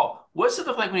 first of all, what's it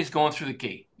look like when he's going through the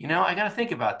gate? You know, I got to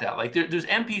think about that. Like there's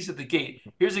MPs at the gate.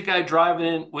 Here's a guy driving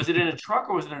in. Was it in a truck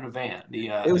or was it in a van?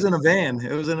 It was in a van.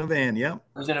 It was in a van. Yep.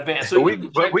 It was in a van. So we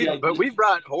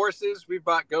brought horses, we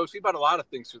brought goats, we brought a lot of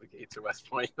things through the gates of West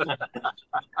Point.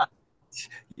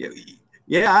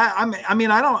 Yeah. I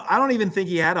mean, I don't even think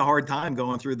he had a hard time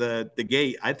going through the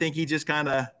gate. I think he just kind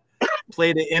of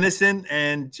played it innocent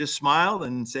and just smiled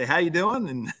and say, "How you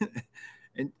doing?"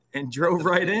 and drove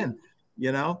right in.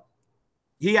 You know,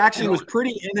 he actually was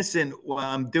pretty innocent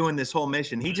doing this whole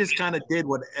mission. He just kind of did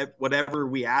whatever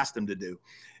we asked him to do.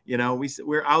 You know,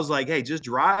 I was like, "Hey, just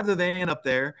drive the van up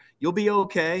there. You'll be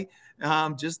okay.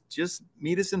 Just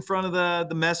meet us in front of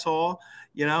the mess hall."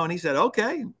 You know, and he said,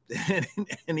 "Okay,"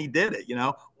 and he did it. You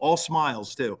know, all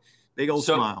smiles too, big old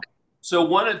smile. So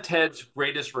one of Ted's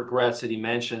greatest regrets that he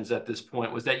mentions at this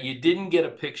point was that you didn't get a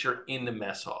picture in the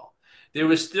mess hall. There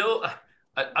was still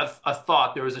a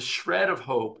thought, there was a shred of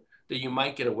hope that you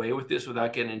might get away with this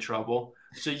without getting in trouble.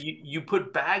 So you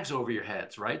put bags over your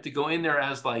heads, right, to go in there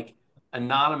as like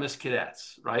anonymous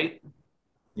cadets, right?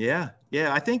 Yeah.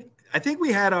 I think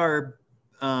we had our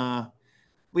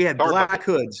black bucket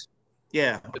hoods.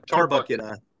 Yeah, the tar bucket.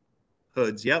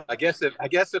 Hoods. Yep. I guess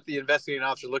if the investigating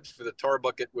officer looks for the tar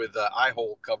bucket with eye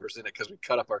hole covers in it because we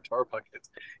cut up our tar buckets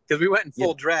because we went in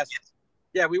full dress.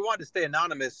 Yeah, we wanted to stay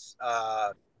anonymous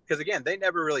because again, they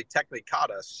never really technically caught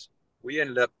us. We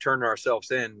ended up turning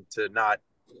ourselves in to not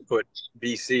put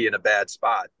BC in a bad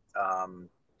spot.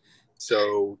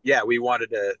 So yeah, we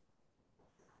wanted to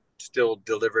still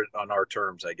deliver it on our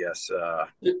terms, I guess. So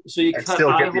you cut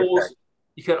eye holes.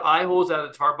 You cut eye holes out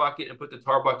of the tar bucket and put the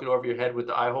tar bucket over your head with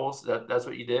the eye holes. That's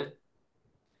what you did?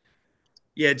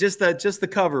 Yeah, just the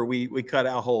cover. We cut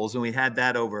out holes and we had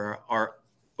that over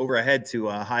our head to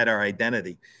hide our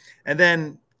identity. And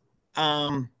then,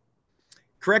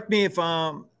 correct me if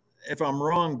I'm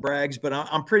wrong, Braggs, but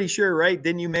I'm pretty sure, right?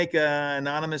 Didn't you make an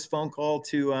anonymous phone call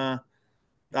to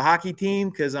the hockey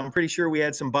team? Because I'm pretty sure we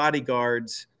had some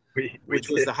bodyguards, which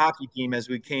was the hockey team as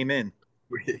we came in.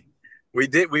 We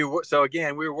did. So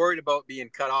again, we were worried about being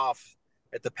cut off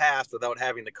at the pass without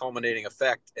having the culminating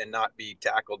effect and not be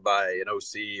tackled by an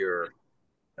OC or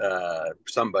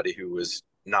somebody who was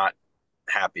not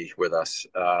happy with us.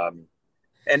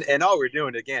 And all we're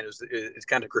doing again is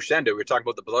kind of crescendo. We were talking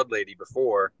about the Blood Lady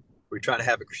before. We were trying to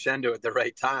have a crescendo at the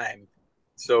right time.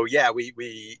 So yeah,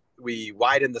 we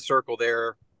widened the circle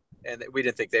there, and we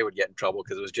didn't think they would get in trouble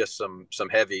because it was just some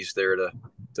heavies there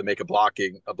to make a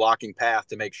blocking path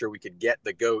to make sure we could get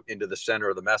the goat into the center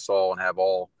of the mess hall and have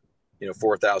all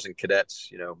 4,000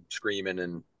 cadets screaming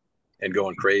and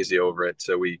going crazy over it.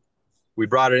 So we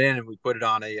brought it in and we put it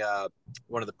on a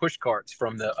one of the push carts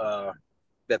from the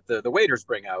that the waiters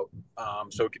bring out,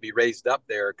 so it could be raised up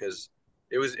there because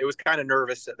it was kind of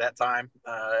nervous at that time.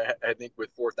 I think with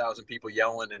 4,000 people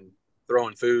yelling and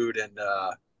throwing food and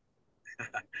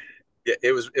yeah,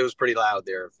 it was pretty loud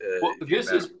there. Well,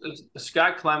 this is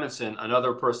Scott Clemenson,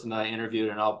 another person that I interviewed,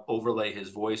 and I'll overlay his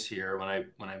voice here when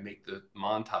I make the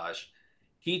montage.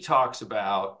 He talks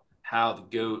about how the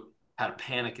goat had a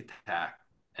panic attack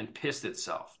and pissed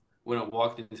itself when it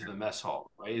walked into the mess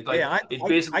hall. Right?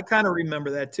 I kind of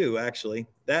remember that too. Actually,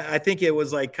 I think it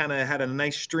was like kind of had a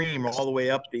nice stream all the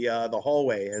way up the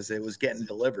hallway as it was getting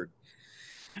delivered.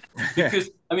 Because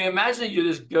I mean, imagine you're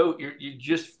this goat. You're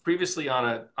just previously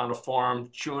on a farm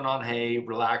chewing on hay,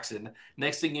 relaxing.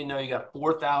 Next thing you know, you got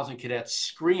 4,000 cadets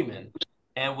screaming,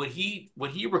 and what he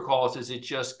recalls is it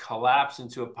just collapsed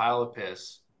into a pile of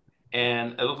piss,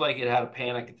 and it looked like it had a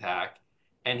panic attack.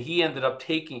 And he ended up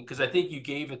taking, because I think you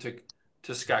gave it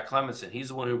to Scott Clemenson. He's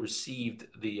the one who received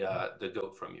the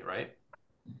goat from you, right?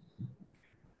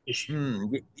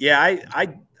 Yeah,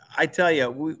 I tell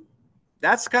you,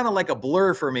 that's kind of like a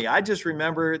blur for me. I just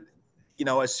remember,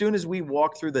 as soon as we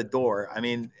walked through the door, I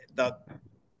mean, the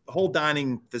whole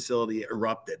dining facility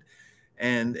erupted,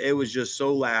 and it was just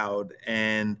so loud.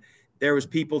 And there was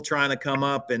people trying to come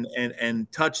up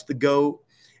and touch the goat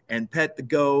and pet the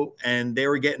goat, and they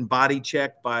were getting body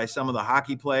checked by some of the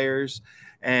hockey players.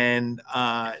 And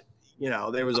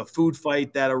there was a food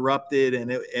fight that erupted,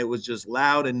 and it was just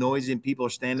loud and noisy, and people are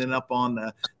standing up on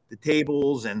the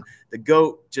tables, and the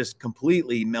goat just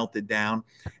completely melted down.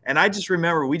 And I just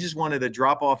remember we just wanted to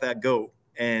drop off that goat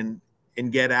and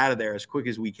get out of there as quick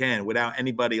as we can without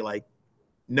anybody like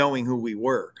knowing who we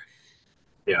were.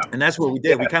 Yeah. And that's what we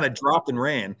did. We kind of dropped and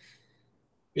ran.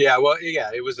 Yeah. Well,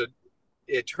 yeah,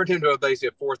 it turned into basically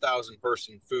a 4,000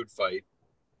 person food fight.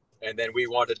 And then we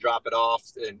wanted to drop it off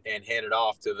and hand it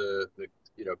off to the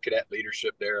cadet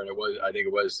leadership there. And I think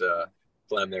it was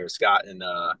Clem there, Scott. And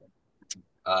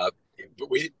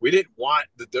but we didn't want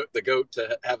the goat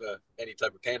to have any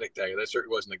type of panic attack. That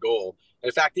certainly wasn't the goal. And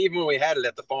in fact, even when we had it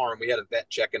at the farm, we had a vet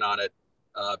checking on it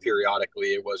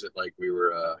periodically. It wasn't like we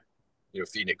were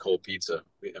feeding it cold pizza.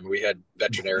 We had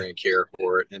veterinarian care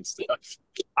for it and stuff.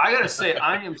 I gotta say,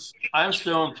 I'm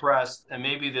so impressed, and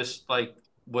maybe this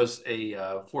was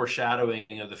a foreshadowing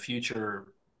of the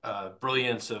future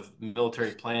brilliance of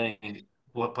military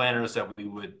planners that we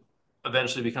would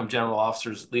eventually become general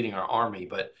officers leading our army.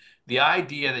 But the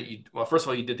idea that first of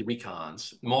all, you did the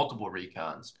recons, multiple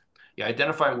recons. You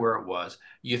identified where it was.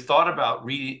 You thought about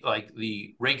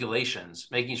the regulations,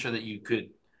 making sure that you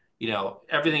could,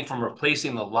 everything from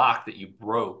replacing the lock that you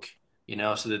broke,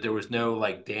 so that there was no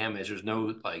damage. There's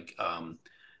no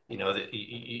that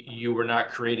you were not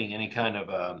creating any kind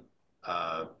of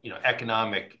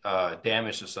economic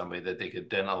damage to somebody that they could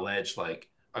then allege like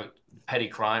a petty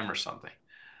crime or something.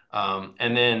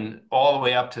 And then all the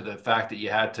way up to the fact that you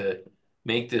had to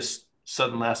make this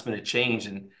sudden last minute change.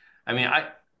 And I mean,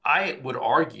 I would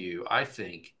argue, I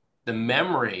think the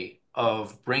memory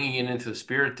of bringing it into the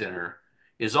Spirit Dinner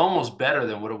is almost better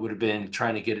than what it would have been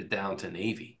trying to get it down to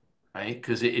Navy, right?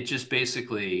 Because it just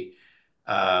basically,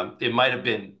 it might have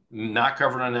been not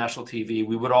covered on national TV.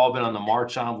 We would all have been on the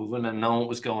march on. We wouldn't have known what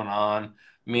was going on.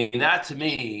 I mean, that to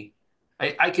me,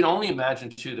 I can only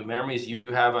imagine too the memories you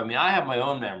have. I mean, I have my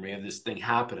own memory of this thing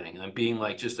happening and being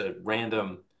like just a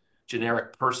random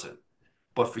generic person.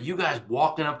 But for you guys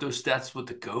walking up those steps with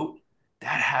the goat,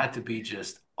 that had to be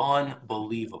just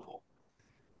unbelievable.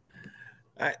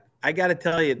 I got to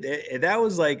tell you, that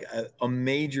was like a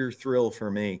major thrill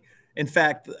for me. In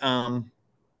fact, I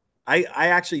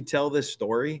actually tell this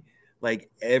story like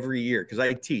every year because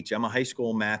I teach. I'm a high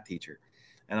school math teacher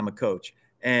and I'm a coach.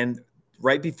 And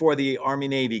right before the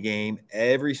Army-Navy game,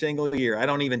 every single year, I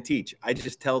don't even teach. I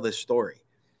just tell this story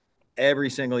every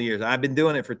single year. I've been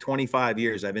doing it for 25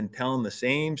 years. I've been telling the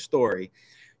same story,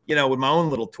 with my own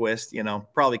little twist,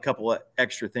 probably a couple of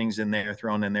extra things in there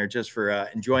thrown in there just for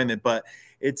enjoyment. But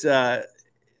it's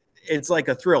like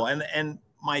a thrill. And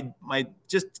my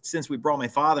just since we brought my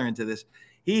father into this,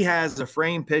 he has a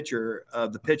framed picture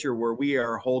of the picture where we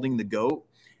are holding the goat,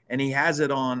 and he has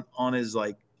it on his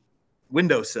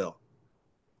windowsill.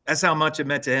 That's how much it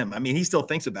meant to him. I mean, he still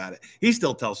thinks about it. He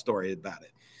still tells stories about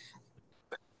it.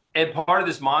 And part of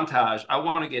this montage, I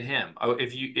want to get him.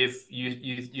 If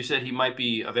you said he might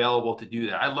be available to do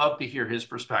that, I'd love to hear his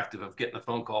perspective of getting a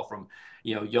phone call from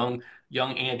young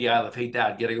Andy Iliff. Hey,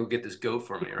 Dad, gotta go get this goat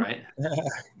for me, right?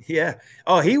 Yeah.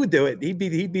 Oh, he would do it.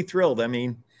 He'd be thrilled. I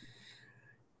mean,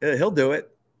 he'll do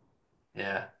it.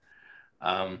 Yeah.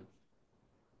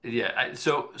 Yeah.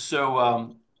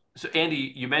 So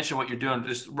Andy, you mentioned what you're doing.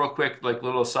 Just real quick, like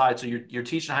little aside. So you're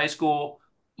teaching high school,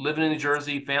 living in New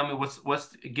Jersey, family.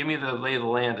 Give me the lay of the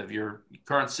land of your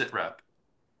current sit rep.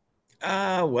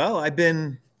 Well,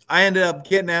 I ended up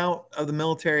getting out of the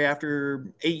military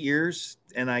after 8 years,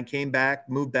 and I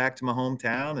moved back to my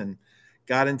hometown and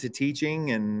got into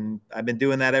teaching, and I've been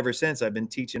doing that ever since. I've been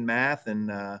teaching math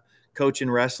and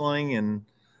coaching wrestling, and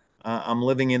I'm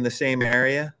living in the same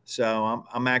area. So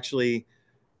I'm actually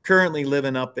currently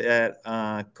living up at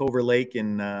Culver Lake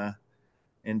in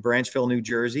Branchville, New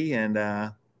Jersey,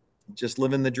 and just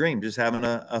living the dream, just having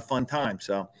a fun time.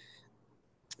 So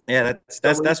yeah,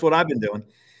 that's what I've been doing.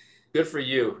 Good for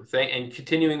you. And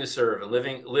continuing to serve and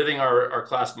living our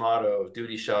class motto of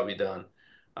duty shall be done.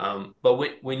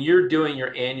 But when you're doing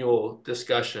your annual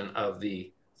discussion of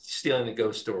the stealing the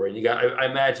goat story, and I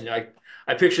imagine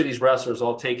I picture these wrestlers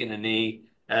all taking a knee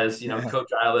as Coach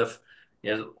Iliff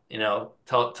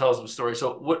tells them stories.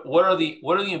 So what are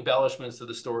the embellishments to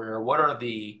the story, or what are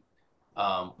the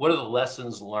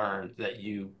lessons learned that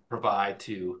you provide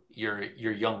to your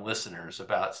young listeners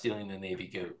about stealing the Navy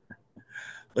goat?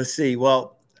 Let's see.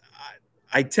 Well,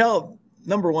 I tell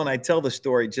the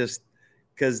story just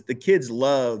because the kids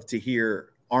love to hear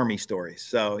Army stories.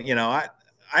 So,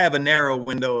 I have a narrow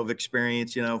window of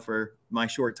experience, for my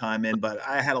short time in, but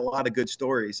I had a lot of good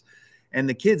stories, and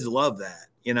the kids love that,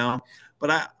 But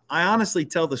I honestly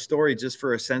tell the story just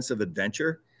for a sense of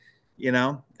adventure.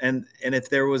 and if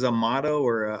there was a motto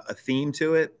or a theme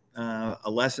to it, a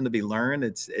lesson to be learned,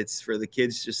 it's for the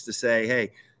kids just to say,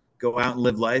 hey, go out and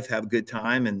live life, have a good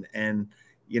time, and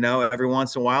every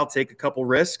once in a while take a couple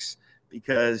risks,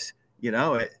 because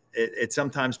it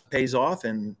sometimes pays off,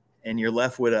 and you're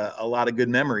left with a lot of good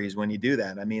memories when you do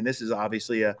that. I mean, this is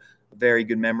obviously a very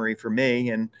good memory for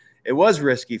me, and it was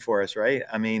risky for us, right?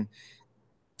 I mean,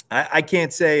 I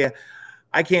can't say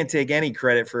I can't take any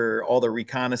credit for all the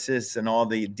reconnaissance and all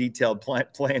the detailed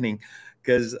planning,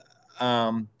 because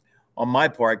on my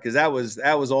part, because that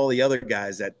was all the other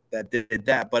guys that did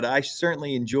that. But I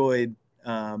certainly enjoyed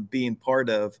being part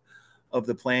of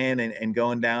the plan, and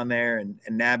going down there and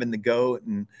nabbing the goat,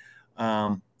 and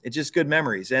it's just good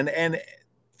memories. And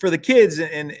for the kids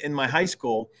in my high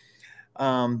school,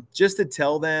 just to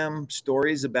tell them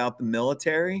stories about the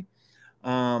military.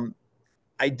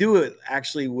 I do it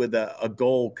actually with a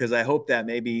goal, because I hope that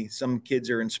maybe some kids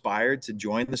are inspired to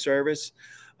join the service.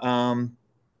 I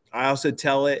also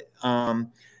tell it not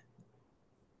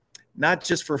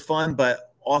just for fun,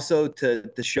 but also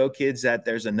to show kids that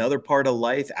there's another part of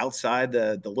life outside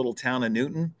the little town of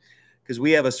Newton, because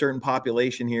we have a certain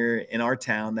population here in our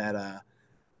town that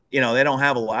they don't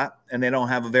have a lot, and they don't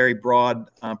have a very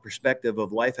broad perspective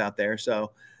of life out there.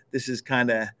 So this is kind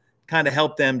of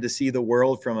help them to see the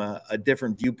world from a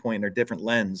different viewpoint or different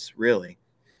lens, really.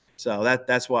 So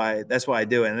that's why I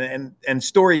do it. And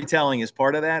storytelling is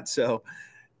part of that. So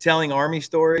telling Army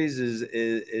stories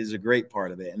is a great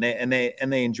part of it. And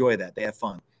they enjoy that. They have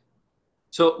fun.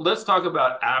 So let's talk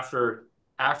about after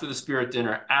the spirit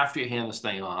dinner, after you hand this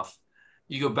thing off,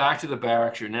 you go back to the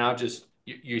barracks. You're now just,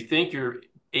 you think you're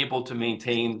able to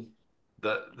maintain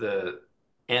the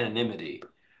anonymity.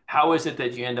 How is it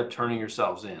that you end up turning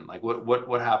yourselves in? Like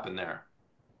what happened there?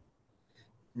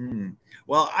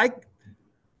 Well, I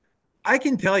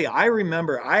can tell you, I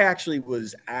remember I actually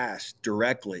was asked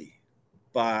directly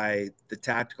by the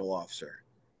tactical officer.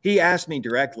 He asked me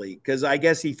directly, because I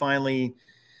guess he finally,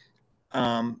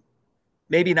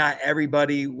 maybe not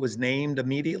everybody was named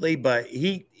immediately, but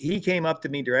he came up to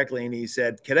me directly and he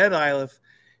said, Cadet Iliff,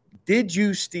 did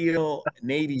you steal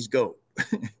Navy's goat? I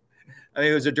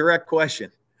mean, it was a direct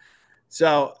question.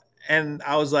 So, and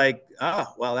I was like, oh,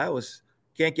 well,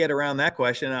 can't get around that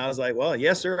question. And I was like, well,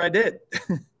 yes, sir, I did.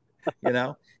 you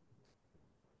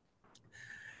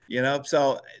know,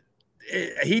 so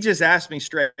he just asked me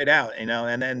straight out, and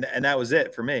that was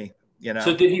it for me,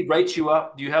 So did he write you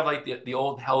up? Do you have like the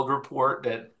old Held report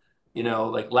that,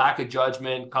 like lack of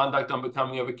judgment, conduct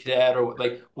unbecoming of a cadet, or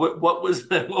like what was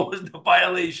the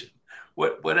violation?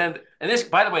 What end? And this,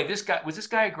 by the way, this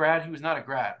guy a grad? He was not a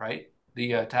grad, right?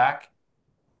 The attack.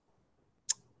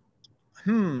 I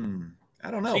don't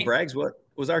know. Braggs, what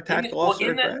was our tactical well,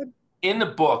 officer grad? In the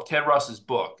book, Ted Russ's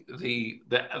book,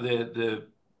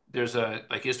 there's a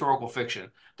like historical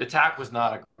fiction. The attack was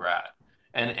not a grad,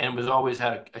 and was always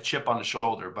had a chip on the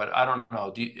shoulder. But I don't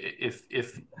know. If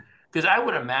because I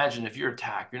would imagine if you're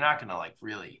attacked, you're not going to like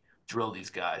really drill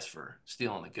these guys for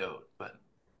stealing the goat. But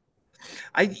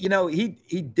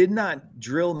he did not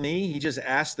drill me. He just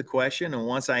asked the question, and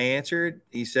once I answered,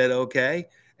 he said okay,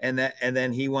 and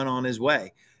then he went on his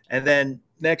way. And then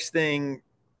next thing,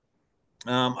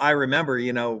 I remember,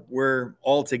 we're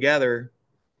all together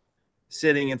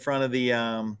sitting in front of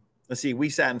the let's see, we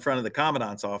sat in front of the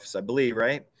commandant's office, I believe,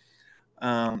 right?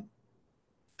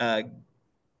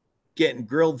 Getting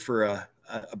grilled for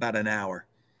about an hour.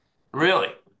 Really?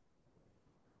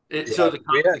 So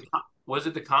was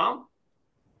it the com?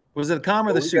 Was it the com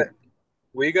or the soup?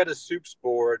 We got a soups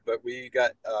board, but we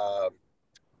got.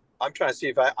 I'm trying to see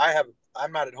if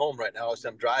I'm not at home right now, so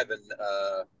I'm driving.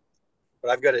 But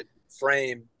I've got it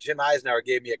framed. Jim Eisenhower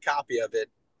gave me a copy of it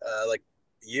like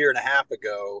a year and a half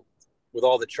ago, with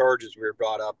all the charges we were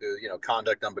brought up.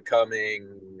 Conduct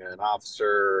unbecoming an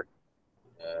officer.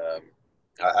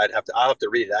 I'll have to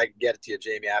read it. I can get it to you,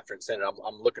 Jamie, after and send it.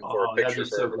 I'm looking for a picture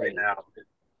for it right now.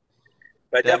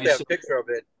 But I definitely have a picture of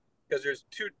it, because there's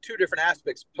two different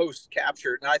aspects post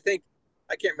capture, and I can't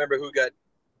remember who got.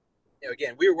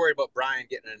 Again, we were worried about Brian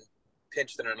getting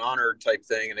pinched in an honor type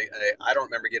thing, and I don't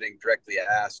remember getting directly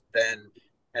asked then.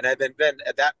 And then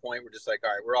at that point, we're just like,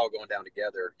 all right, we're all going down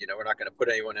together. We're not going to put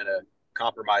anyone in a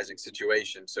compromising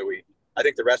situation. So I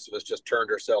think the rest of us just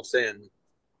turned ourselves in,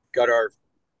 got our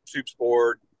soups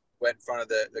board, went in front of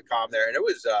the comm there, and it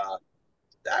was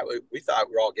we thought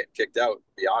we were all getting kicked out.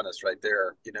 To be honest, right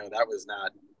there, that was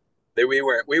not. We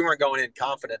weren't going in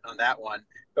confident on that one,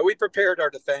 but we prepared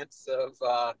our defense of.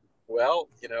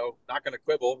 Not going to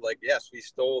quibble. Like, yes, we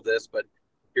stole this, but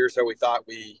here's how we thought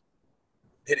we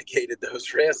mitigated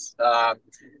those risks. But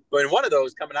in one of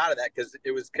those coming out of that, because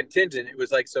it was contingent, it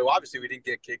was like, so obviously we didn't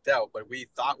get kicked out, but we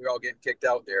thought we were all getting kicked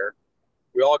out there.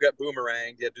 We all got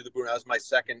boomeranged. You had to do the boomerang. That was my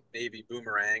second Navy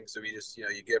boomerang. So we just, you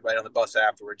get right on the bus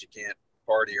afterwards. You can't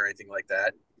party or anything like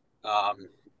that.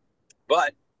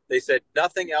 But they said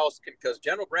nothing else can, because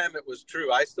General Bramlett was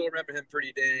true. I still remember him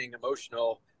pretty dang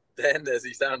emotional then, as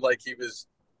he sounded like he was,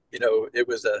 it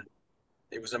was an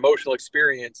emotional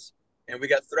experience. And we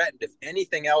got threatened. If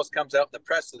anything else comes out in the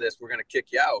press of this, we're going to kick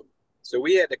you out. So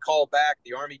we had to call back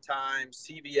the Army Times,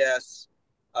 CBS,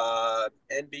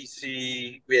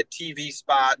 NBC. We had TV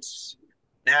spots,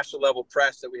 national level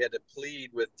press that we had to plead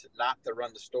with not to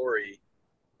run the story,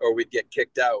 or we'd get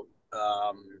kicked out.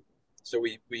 So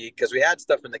because we had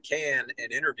stuff in the can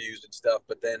and interviews and stuff,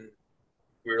 but then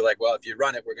we were like, well, if you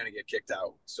run it, we're going to get kicked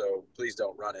out. So please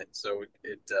don't run it. So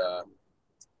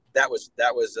that was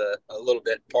a little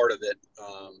bit part of it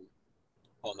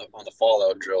on the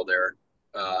Fallout drill there.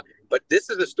 But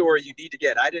this is a story you need to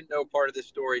get. I didn't know part of this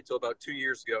story until about 2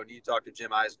 years ago. And you talked to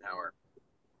Jim Eisenhower.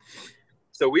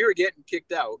 So we were getting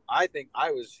kicked out. I think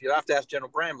you'll have to ask General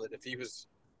Bramlett if he was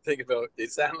thinking about it.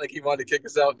 It sounded like he wanted to kick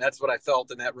us out. And that's what I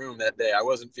felt in that room that day. I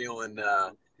wasn't feeling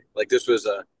like this was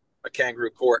a kangaroo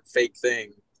court fake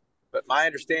thing. But my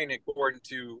understanding, according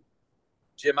to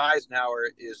Jim Eisenhower,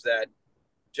 is that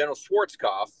General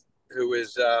Schwarzkopf, who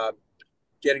is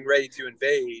getting ready to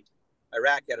invade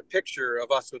Iraq, had a picture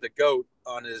of us with a goat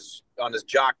on his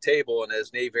jock table, and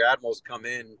as Navy admirals come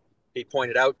in, he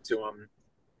pointed out to him,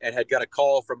 and had got a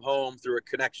call from home through a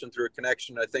connection,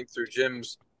 I think through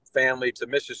Jim's family to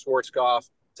Mrs. Schwarzkopf,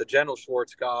 to General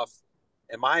Schwarzkopf.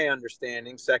 And my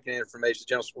understanding, second information,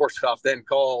 General Schwarzkopf then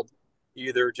called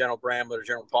either General Bramlett or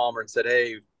General Palmer and said,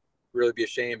 hey, really be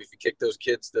ashamed if you kick those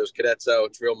cadets out.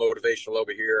 It's real motivational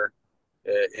over here,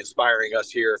 inspiring us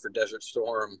here for Desert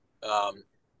Storm.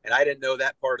 And I didn't know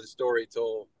that part of the story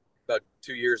till about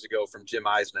 2 years ago from Jim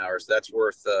Eisenhower. So that's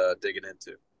worth digging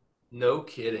into. No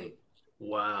kidding.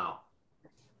 Wow.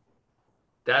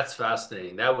 That's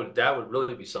fascinating. That would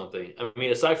really be something. I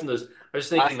mean, aside from those, I was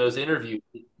thinking those interviews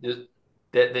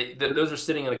that those are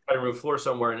sitting on the cutting room floor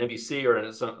somewhere in NBC or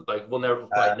in some, like, we'll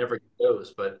probably never get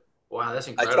those, but wow, that's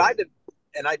incredible.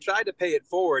 I tried to pay it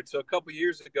forward. So a couple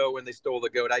years ago when they stole the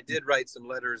goat, I did write some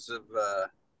letters of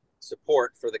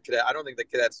support for the cadet. I don't think the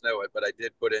cadets know it, but I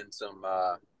did put in some,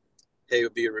 hey,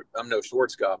 I'm no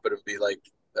Schwarzkopf, but it would be like,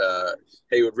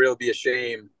 hey, it would really be a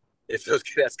shame if those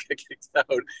cadets get kicked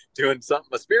out doing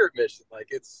a spirit mission. Like,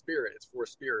 it's spirit, it's for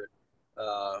spirit.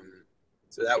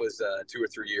 So that was 2 or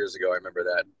 3 years ago. I remember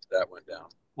that went down.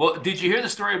 Well, did you hear the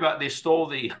story about they stole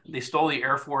the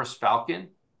Air Force Falcon?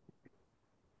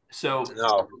 So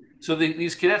no. So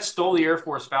these cadets stole the Air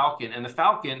Force Falcon, and the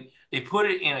Falcon, they put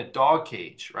it in a dog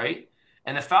cage, right?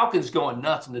 And the Falcon's going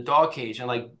nuts in the dog cage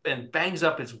and bangs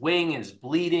up its wing and is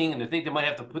bleeding, and they think they might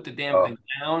have to put the damn thing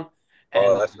down.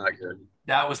 And that's not good.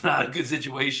 That was not a good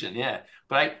situation, yeah.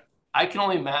 But I can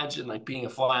only imagine, like, being a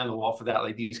fly on the wall for that.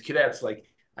 Like, these cadets, like,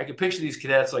 I can picture these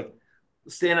cadets like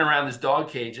standing around this dog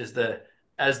cage as the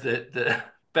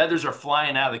feathers are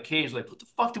flying out of the cage. Like, what the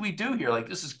fuck do we do here? Like,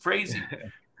 this is crazy.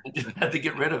 And just had to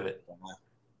get rid of it.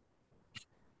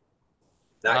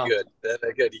 Not good.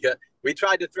 Not good. We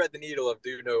tried to thread the needle of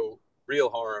do no real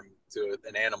harm to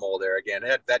an animal there. Again, it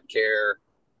had vet care.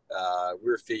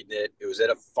 We were feeding it. It was at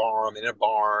a farm, in a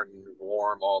barn,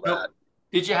 warm, all that.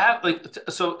 Did you have, like,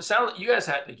 so it sounded like you guys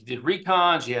you did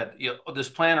recons, you had this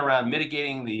plan around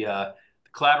mitigating the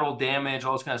collateral damage,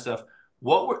 all this kind of stuff.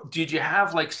 Did you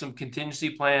have, like, some contingency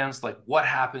plans? Like, what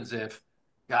happens if,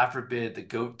 God forbid, the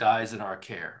goat dies in our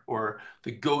care, or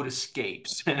the goat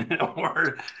escapes,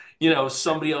 or,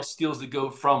 somebody else steals the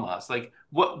goat from us? Like,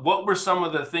 what were some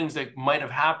of the things that might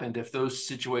have happened if those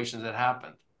situations had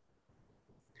happened?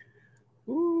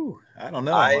 Ooh, I don't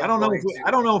know. I don't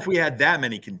know if we had that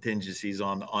many contingencies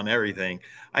on everything.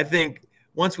 I think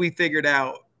once we figured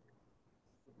out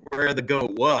where the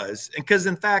goat was, and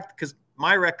because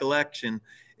my recollection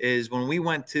is when we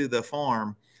went to the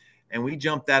farm and we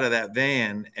jumped out of that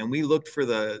van and we looked for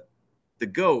the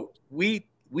goat, we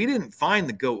didn't find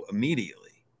the goat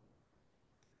immediately.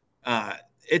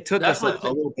 It took us a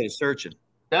little bit of searching.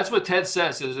 That's what Ted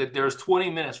says, is that there was 20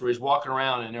 minutes where he's walking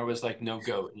around and there was, like, no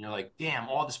goat. And you're like, damn,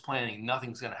 all this planning,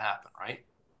 nothing's going to happen, right?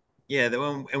 Yeah.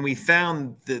 And we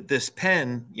found this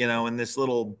pen, in this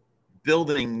little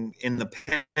building in the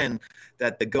pen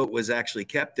that the goat was actually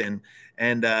kept in.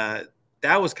 And that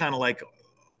was kind of like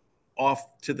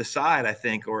off to the side, I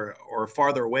think, or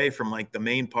farther away from, like, the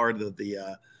main part of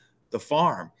the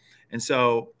farm. And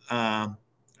so I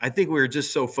think we were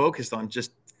just so focused on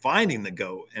just finding the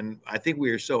goat. And I think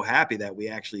we were so happy that we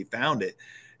actually found it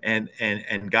and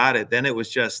got it. Then it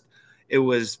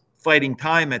was fighting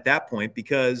time at that point,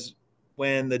 because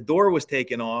when the door was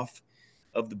taken off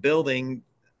of the building,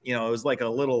 it was like a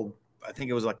little, I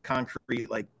think it was a concrete,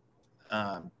 like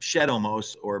shed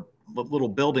almost, or little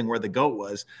building where the goat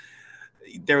was.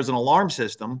 There was an alarm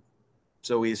system.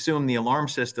 So we assumed the alarm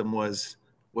system was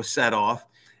set off.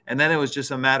 And then it was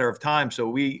just a matter of time. So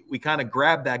we kind of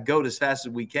grabbed that goat as fast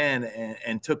as we can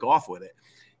and took off with it.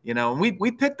 And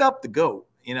we picked up the goat.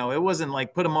 It wasn't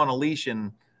like put him on a leash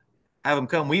and have him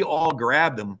come. We all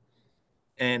grabbed him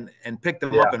and picked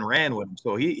him up and ran with him.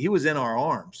 So he was in our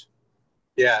arms.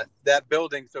 Yeah, that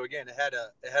building. So again, it had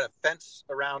a fence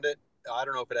around it. I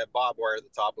don't know if it had barbed wire at the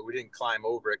top, but we didn't climb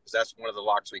over it because that's one of the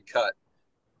locks we cut.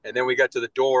 And then we got to the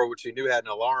door, which we knew had an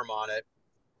alarm on it.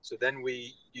 So then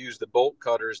we used the bolt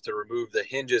cutters to remove the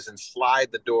hinges and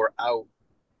slide the door out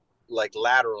like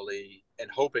laterally, and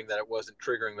hoping that it wasn't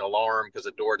triggering the alarm because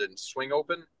the door didn't swing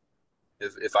open,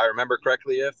 if I remember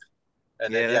correctly.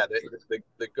 And then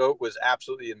the goat was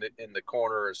absolutely in the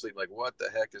corner asleep, like, what the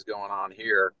heck is going on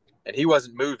here? And he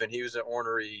wasn't moving. He was an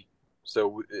ornery.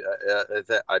 So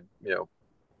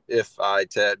if I,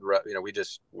 Ted,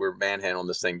 we're manhandling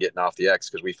this thing, getting off the X,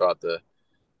 because we thought the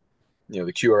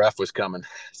QRF was coming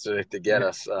to get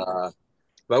us.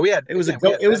 But it was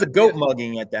a goat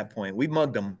mugging at that point. We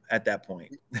mugged them at that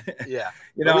point. Yeah.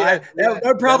 That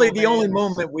was probably the only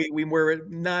moment we were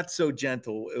not so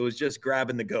gentle. It was just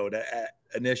grabbing the goat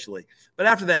initially. But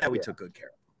after that, we took good care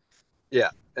of it. Yeah.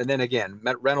 And then again,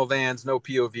 rental vans, no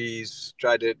POVs,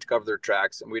 tried to cover their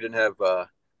tracks. And we didn't have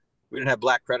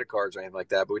black credit cards or anything like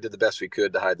that, but we did the best we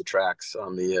could to hide the tracks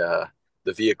on the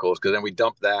vehicles, because then we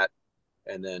dumped that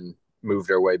and then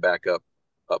moved our way back up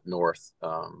north.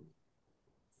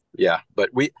 But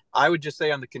I would just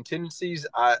say on the contingencies,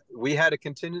 we had a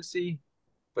contingency,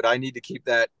 but I need to keep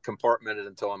that compartmented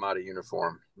until I'm out of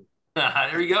uniform.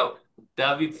 There you go.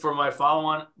 That'll be for my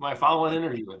follow-on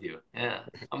interview with you. Yeah,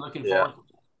 I'm looking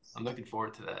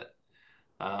forward to that.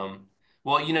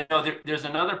 Well, there's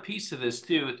another piece to this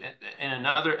too, and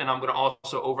I'm going to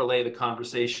also overlay the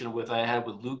conversation I had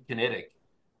with Luke Kinnitic,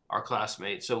 our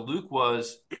classmate. So Luke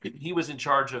was in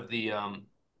charge of he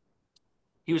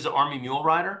was the Army mule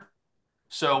rider.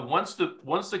 So once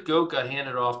the goat got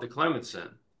handed off to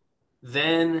Clemenson,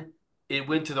 then it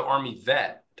went to the Army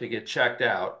vet to get checked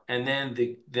out, and then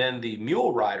the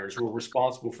mule riders were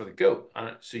responsible for the goat.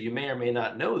 So you may or may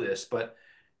not know this, but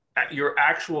your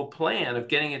actual plan of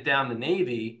getting it down to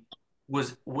Navy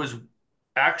was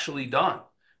actually done,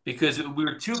 because we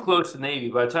were too close to Navy.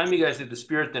 By the time you guys did the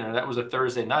Spirit dinner, that was a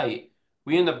Thursday night,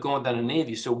 we ended up going down to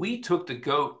Navy. So we took the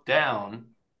goat down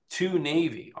to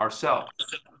Navy ourselves.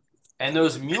 And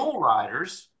those mule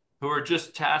riders who are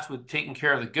just tasked with taking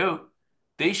care of the goat,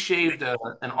 they shaved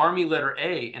an Army letter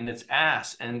A in its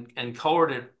ass and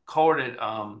colored it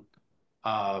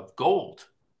gold.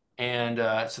 And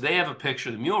so they have a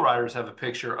picture. The mule riders have a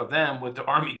picture of them with the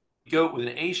Army goat with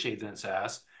an A shaved in its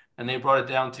ass, and they brought it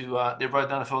down to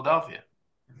Philadelphia.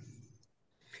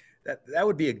 That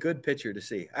would be a good picture to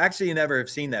see. Actually, you never have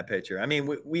seen that picture. I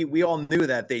mean, we all knew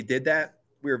that they did that.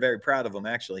 We were very proud of them,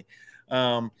 actually.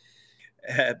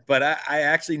 But I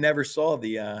actually never saw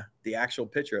the actual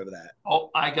picture of that. Oh,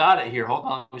 I got it here. Hold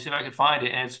on. Let me see if I can find it.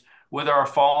 And it's with our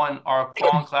fallen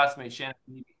classmate, Shannon.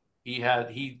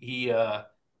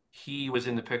 He was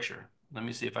in the picture. Let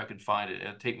me see if I can find it.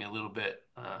 It'll take me a little bit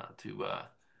to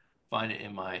find it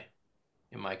in my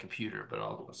computer, but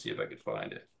I'll see if I can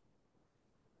find it.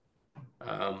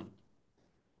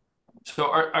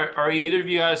 So are either of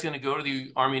you guys going to go to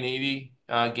the Army Navy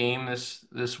game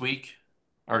this week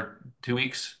or 2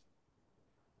 weeks?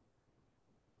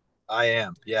 I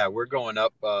am. Yeah, we're going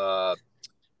up.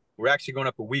 We're actually going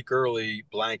up a week early,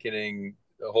 blanketing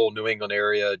the whole New England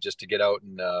area just to get out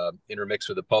and intermix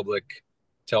with the public,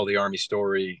 tell the Army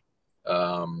story,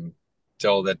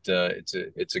 tell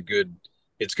that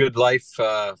it's good life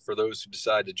for those who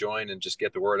decide to join, and just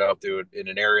get the word out there in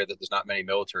an area that there's not many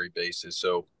military bases.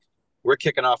 So we're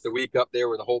kicking off the week up there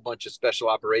with a whole bunch of special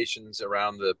operations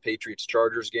around the Patriots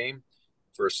Chargers game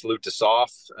for a salute to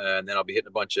SOF, and then I'll be hitting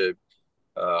a bunch of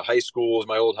high schools,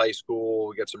 my old high school.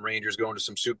 We got some Rangers going to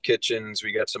some soup kitchens.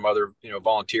 We got some other,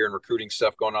 volunteer and recruiting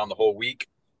stuff going on the whole week.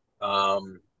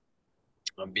 I'll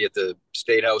be at the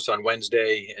State House on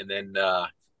Wednesday, and then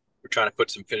we're trying to put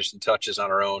some finishing touches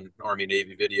on our own Army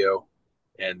Navy video,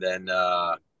 and then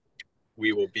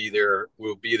we will be there.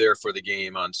 We'll be there for the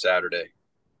game on Saturday.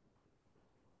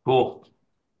 Cool.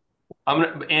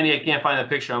 Andy, I can't find that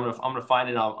picture. I'm gonna find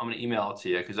it. I'm gonna email it to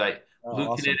you, because Oh, Luke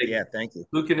awesome. Kinetic, Yeah, thank you.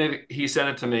 Luke Kinetic, he sent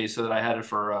it to me so that I had it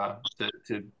for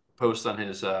to post on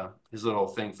his little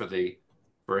thing for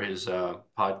his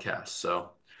podcast.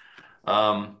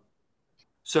 Um,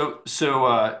 so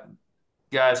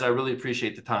guys, I really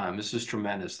appreciate the time. This is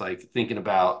tremendous. Like thinking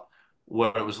about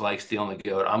what it was like stealing the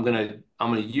goat. I'm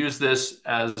gonna use this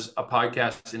as a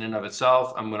podcast in and of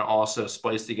itself. I'm gonna also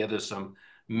splice together some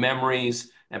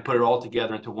memories and put it all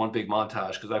together into one big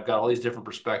montage because I've got all these different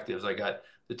perspectives. I got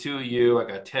the two of you. I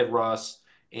got Ted Russ,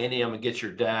 Andy. I'm gonna get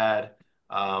your dad.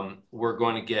 We're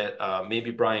going to get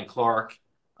maybe Brian Clark.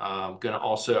 Gonna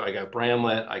also I got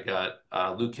Bramlett. I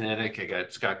got Luke Kinetic. I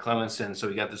got Scott Clemenson. So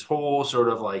we got this whole sort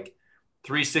of like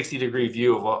 360-degree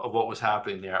view of what was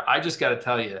happening there. I just got to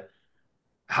tell you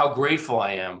how grateful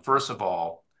I am, first of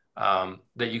all,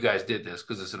 that you guys did this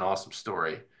because it's an awesome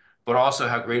story, but also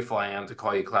how grateful I am to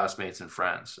call you classmates and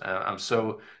friends. I'm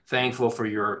so thankful for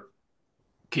your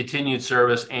continued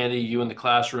service, Andy, you in the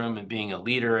classroom and being a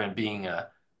leader and being a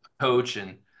coach,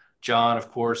 and Jon,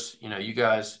 of course, you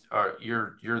guys are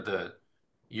you're the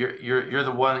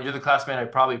classmate I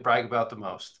probably brag about the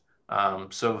most.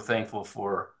 So thankful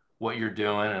for what you're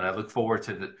doing, and I look forward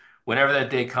to whenever that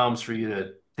day comes for you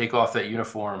to take off that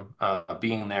uniform,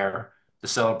 being there to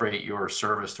celebrate your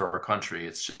service to our country.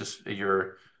 It's just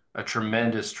you're a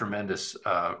tremendous, tremendous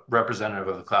representative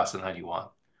of the class of '91.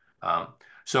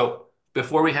 So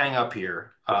before we hang up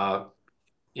here,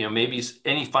 maybe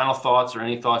any final thoughts or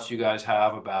any thoughts you guys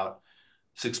have about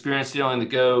this experience dealing the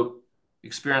GOAT,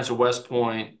 experience at West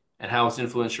Point, and how it's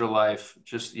influenced your life.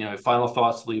 Just, final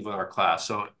thoughts to leave with our class.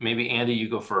 So maybe Andy, you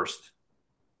go first.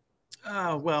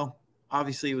 Well,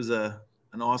 obviously it was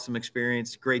an awesome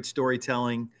experience, great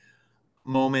storytelling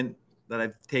moment that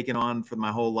I've taken on for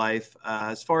my whole life.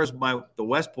 As far as the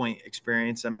West Point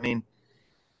experience, I mean,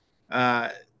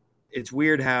 it's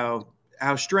weird how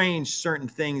strange certain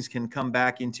things can come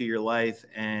back into your life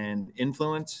and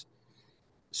influence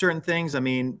certain things. I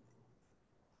mean,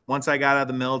 once I got out of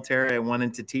the military, I went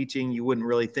into teaching. You wouldn't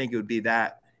really think it would be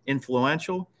that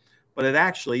influential, but it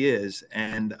actually is.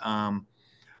 And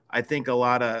I think a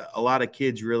lot of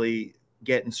kids really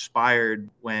get inspired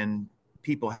when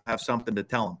people have something to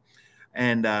tell them,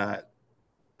 and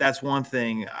that's one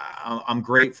thing I'm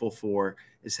grateful for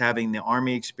is having the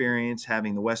Army experience,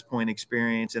 having the West Point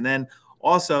experience, and then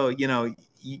also,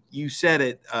 you said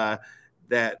it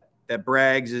that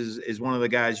Braggs is one of the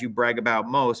guys you brag about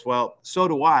most. Well, so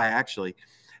do I actually,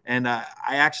 and I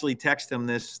actually text him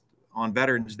this on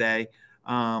Veterans Day.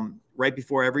 Right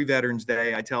before every Veterans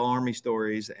Day, I tell Army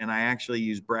stories, and I actually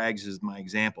use Braggs as my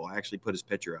example. I actually put his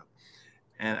picture up,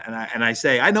 and I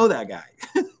say, I know that guy,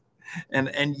 and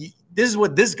this is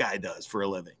what this guy does for a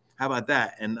living. How about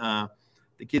that? And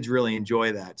the kids really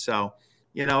enjoy that. So,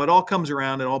 it all comes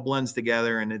around, it all blends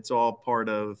together, and it's all part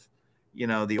of,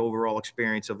 the overall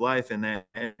experience of life, and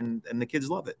the kids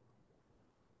love it.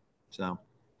 So,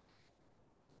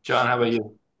 Jon, how about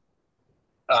you?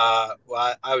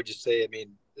 Well, I would just say, I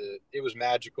mean, it was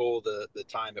magical. The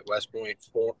time at West Point,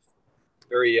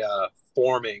 very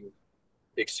forming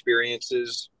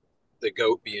experiences. The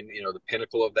GOAT being, the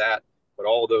pinnacle of that, but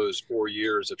all those 4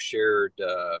 years of shared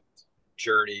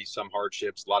journey, some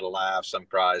hardships, a lot of laughs, some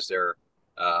cries. They're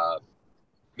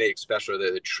made special.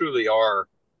 They truly are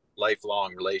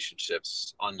lifelong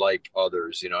relationships, unlike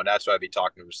others. And that's why I'd be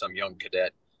talking to some young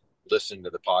cadet listening to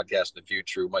the podcast in the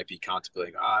future who might be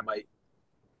contemplating, I might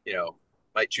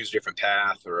choose a different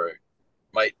path, or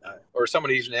might, or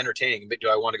someone even entertaining, do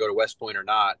I want to go to West Point or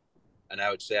not? And I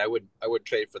would say I would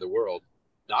trade for the world.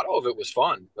 Not all of it was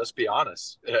fun, let's be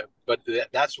honest, but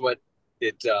that's what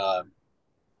it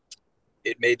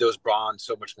made those bonds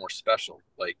so much more special.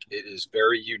 Like, it is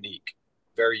very unique,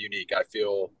 very unique. I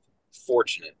feel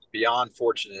fortunate, beyond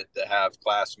fortunate, to have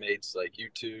classmates like you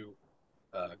two,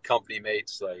 company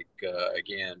mates like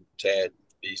again, Ted,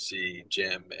 BC,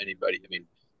 Jim, anybody. I mean,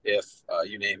 if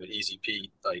you name it, Easy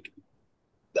Pete, like,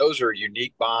 those are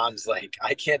unique bonds. Like,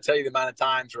 I can't tell you the amount of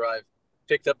times where I've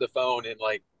picked up the phone in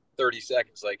like 30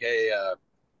 seconds, like, hey,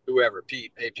 whoever,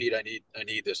 Pete, hey Pete, I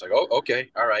need this. Like, oh, okay,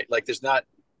 all right. Like,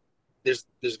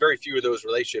 there's very few of those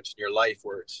relationships in your life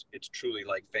where it's truly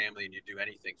like family and you do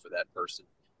anything for that person.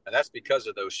 And that's because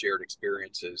of those shared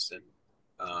experiences. And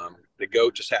the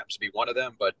GOAT just happens to be one of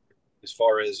them. But as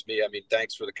far as me, I mean,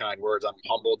 thanks for the kind words. I'm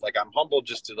humbled. Like, I'm humbled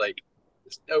just to, like,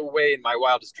 there's no way in my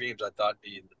wildest dreams I thought I'd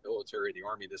be in the military, the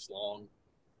Army, this long.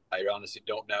 I honestly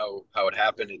don't know how it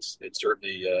happened. It's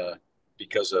certainly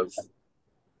because of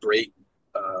great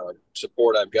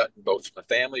support I've gotten, both from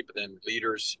the family, but then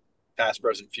leaders, past,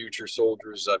 present, future,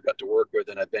 soldiers I've got to work with,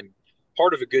 and I've been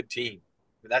part of a good team.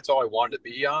 And that's all I wanted to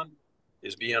be on.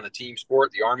 is being on a team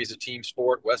sport. The Army's a team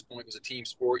sport. West Point was a team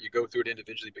sport. You go through it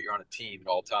individually, but you're on a team at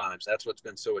all times. That's what's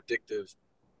been so addictive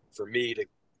for me to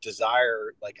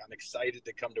desire. Like, I'm excited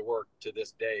to come to work to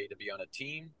this day to be on a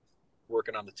team,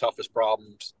 working on the toughest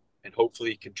problems, and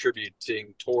hopefully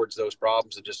contributing towards those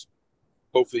problems, and just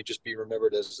hopefully just be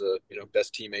remembered as the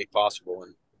best teammate possible.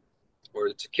 And whether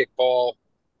it's a kickball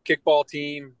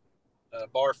team,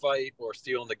 bar fight, or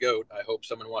stealing the goat, I hope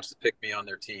someone wants to pick me on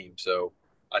their team. So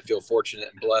I feel fortunate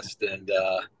and blessed, and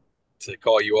to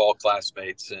call you all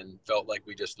classmates, and felt like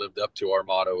we just lived up to our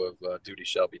motto of duty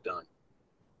shall be done.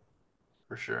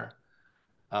 For sure.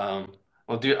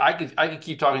 Well, dude, I could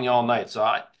keep talking to you all night. So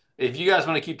if you guys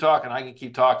want to keep talking, I can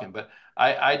keep talking. But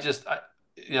this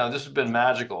has been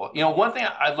magical. One thing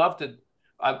I'd love to,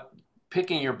 I'm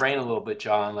picking your brain a little bit,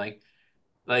 Jon. Like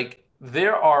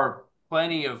there are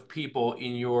plenty of people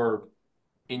in your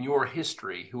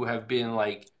history who have been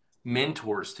like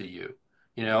mentors to you,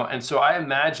 and so I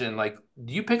imagine, like,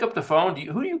 do you pick up the phone?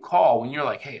 Who do you call when you're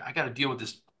like, hey, I got to deal with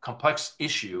this complex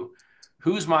issue?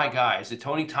 Who's my guy? Is it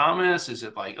Tony Thomas? Is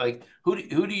it like who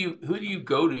do you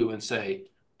go to and say,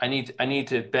 I need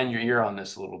to bend your ear on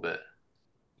this a little bit?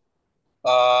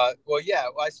 Well, yeah,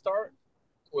 I start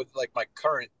with like my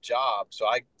current job. So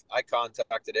I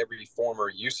contacted every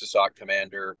former USASOC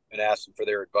commander and asked them for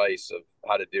their advice of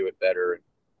how to do it better, and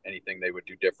anything they would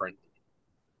do different,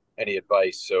 any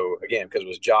advice. So again, because it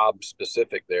was job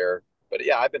specific there. But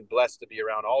yeah, I've been blessed to be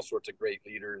around all sorts of great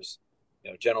leaders,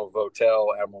 General Votel,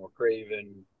 Admiral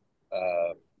McCraven,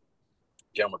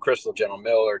 General McChrystal, General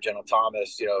Miller, General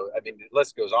Thomas, I mean, the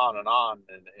list goes on. And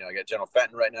I got General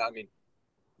Fenton right now. I mean,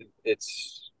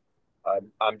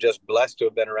 I'm just blessed to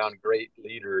have been around great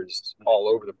leaders all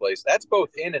over the place. That's both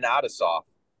in and out of SOF,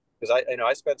 because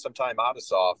I spent some time out of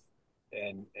SOF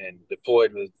and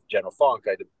deployed with General Funk.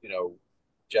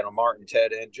 General Martin,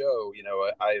 Ted, and Joe.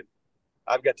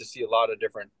 I've got to see a lot of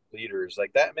different leaders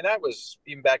like that. I mean, that was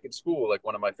even back in school, like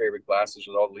one of my favorite classes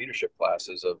was all the leadership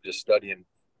classes of just studying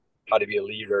how to be a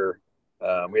leader.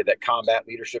 We had that combat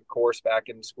leadership course back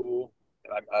in school.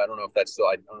 I don't know if that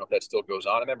still goes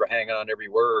on. I remember hanging on every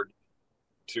word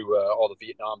to all the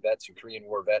Vietnam vets and Korean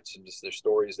War vets and just their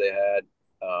stories they had.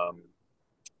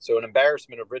 So an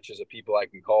embarrassment of riches of people I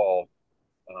can call.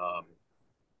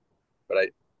 But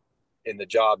in the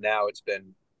job now, it's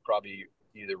been probably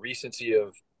either recency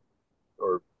of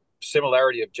or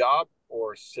similarity of job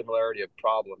or similarity of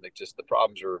problem. Like, just the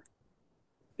problems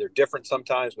they're different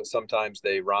sometimes, but sometimes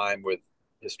they rhyme with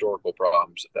historical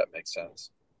problems, if that makes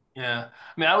sense. Yeah.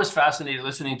 I mean, I was fascinated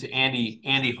listening to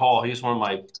Andy Hall. He's one of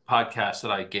my podcasts that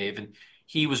I gave, and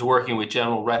he was working with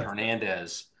General Red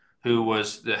Hernandez, who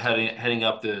was heading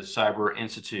up the Cyber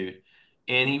Institute.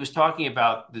 And he was talking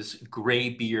about this gray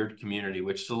beard community,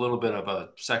 which is a little bit of a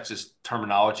sexist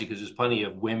terminology because there's plenty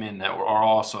of women that are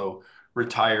also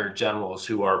retired generals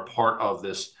who are part of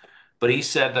this. But he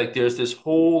said, like, there's this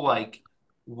whole like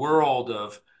world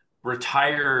of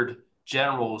retired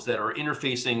generals that are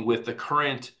interfacing with the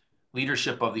current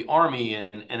leadership of the Army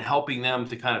and helping them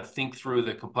to kind of think through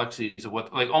the complexities of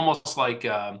what, like, almost like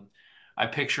I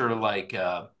picture like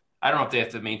I don't know if they have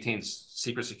to maintain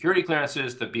secret security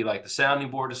clearances to be like the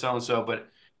sounding board to so and so, but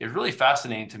it's really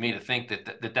fascinating to me to think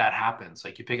that happens.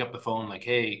 Like, you pick up the phone, like,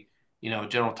 hey,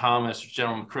 General Thomas or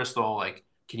General McChrystal, like,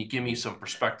 can you give me some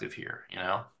perspective here?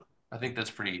 I think that's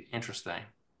pretty interesting.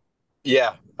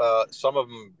 Yeah, some of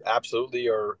them absolutely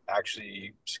are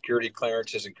actually security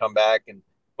clearances and come back. And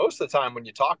most of the time when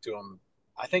you talk to them,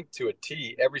 I think to a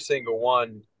T, every single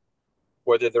one,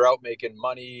 whether they're out making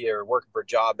money or working for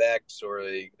Job X, or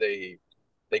they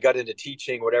got into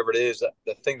teaching, whatever it is,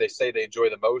 the thing they say they enjoy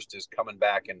the most is coming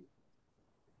back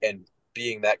and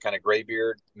being that kind of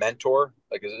graybeard mentor.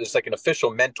 Like, it's like an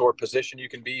official mentor position you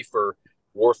can be for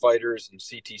warfighters and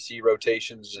CTC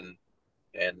rotations,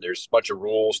 and there's a bunch of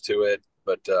rules to it,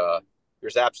 but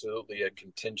there's absolutely a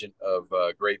contingent of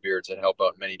graybeards that help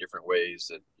out in many different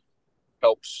ways. That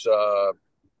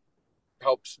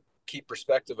helps keep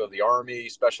perspective of the Army,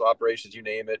 special operations, you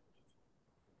name it,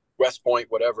 West Point,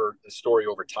 whatever, the story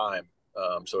over time.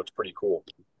 So it's pretty cool.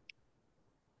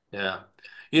 Yeah.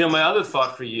 My other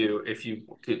thought for you, if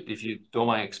you don't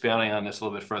mind expounding on this a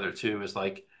little bit further too, is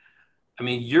like, I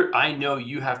mean, I know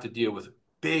you have to deal with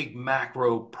big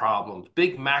macro problems,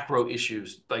 big macro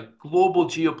issues, like global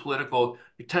geopolitical.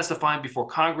 You're testifying before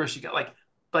Congress. You got like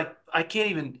I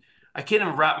can't even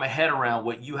wrap my head around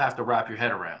what you have to wrap your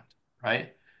head around,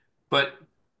 right? But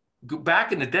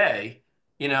back in the day,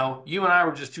 you and I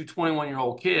were just two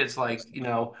 21-year-old kids, like,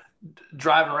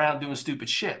 driving around doing stupid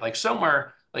shit. Like,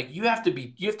 somewhere, like, you have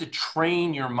to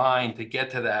train your mind to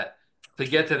get to to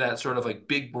get to that sort of like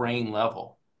big brain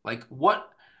level? Like what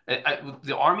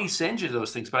the Army sends you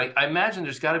those things, but I imagine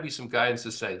there's got to be some guidance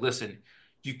to say, listen,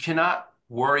 you cannot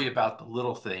worry about the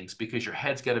little things because your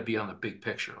head's got to be on the big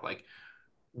picture. Like,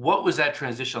 what was that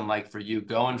transition like for you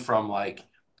going from like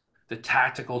the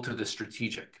tactical to the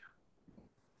strategic?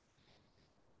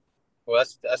 Well,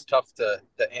 that's tough to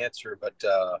answer, but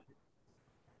I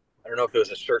don't know if it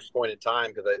was a certain point in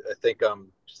time because I think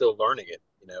I'm still learning it.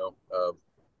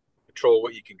 Control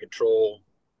what you can control,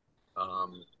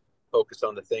 um, focus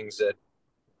on the things that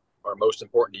are most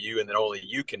important to you and that only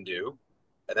you can do,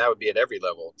 and that would be at every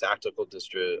level, tactical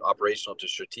to operational to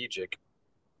strategic.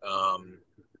 A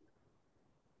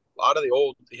lot of the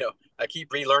old, I keep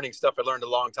relearning stuff I learned a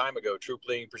long time ago: troop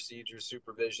leading procedures,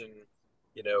 supervision,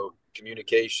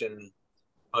 communication,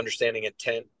 understanding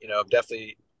intent.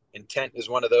 Definitely intent is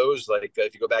one of those. Like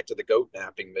if you go back to the goat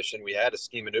napping mission, we had a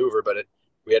ski maneuver, but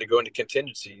we had to go into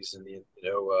contingencies and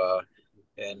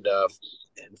and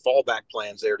fallback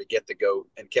plans there to get the goat,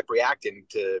 and kept reacting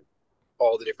to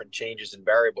all the different changes and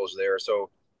variables there. So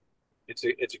it's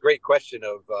a great question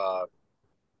of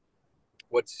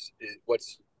what's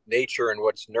nature and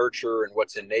what's nurture and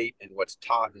what's innate and what's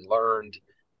taught and learned,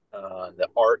 the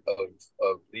art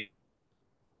of the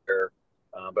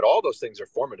but all those things are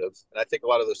formative, and I think a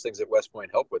lot of those things at West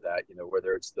Point help with that.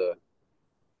 Whether it's the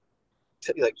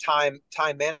like time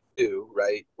management,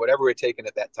 right? Whatever we're taking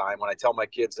at that time. When I tell my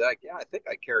kids, like, yeah, I think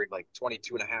I carried like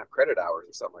 22 and a half credit hours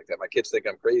or something like that. My kids think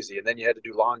I'm crazy. And then you had to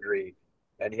do laundry,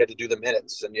 and you had to do the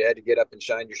minutes, and you had to get up and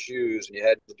shine your shoes, and you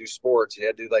had to do sports. You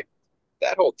had to do like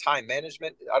that whole time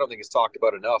management. I don't think it's talked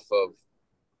about enough of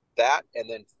that. And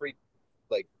then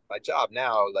like my job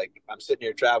now, like I'm sitting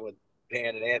here traveling with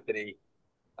Dan and Anthony.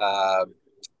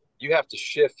 You have to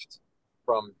shift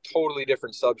from totally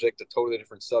different subject to totally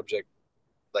different subject,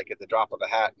 like at the drop of a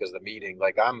hat because of the meeting.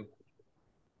 Like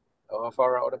how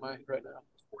far out am I right now?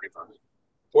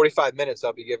 45 minutes.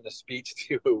 I'll be giving a speech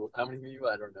to how many of you?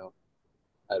 I don't know.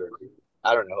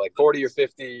 Like 40 or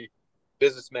 50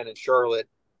 businessmen in Charlotte,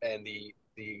 and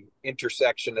the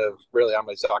intersection of really, I'm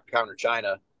going to talk counter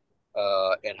China,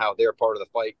 and how they're part of the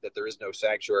fight, that there is no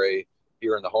sanctuary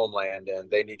here in the homeland,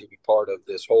 and they need to be part of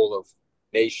this whole of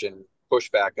nation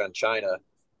pushback on China.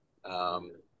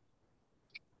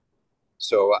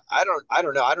 So I don't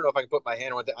know. I don't know if I can put my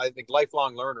hand on it. I think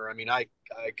lifelong learner. I mean, I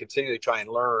continually try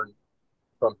and learn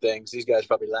from things. These guys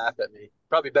probably laugh at me.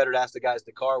 Probably better to ask the guys in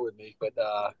the car with me, but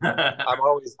I'm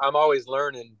always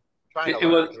learning, trying to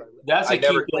learn. That's I a key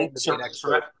never thing. claim to be an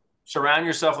expert. Surround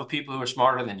yourself with people who are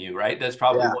smarter than you, right? That's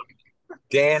probably one.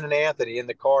 Dan and Anthony in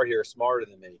the car here are smarter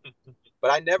than me.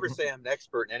 But I never say I'm an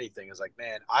expert in anything. It's like,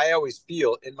 man, I always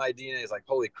feel in my DNA is like,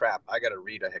 holy crap, I got to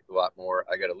read a heck of a lot more.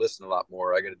 I got to listen a lot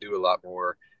more. I got to do a lot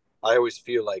more. I always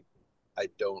feel like I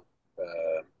don't,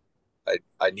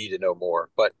 I need to know more.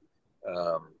 But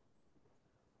I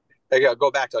got to go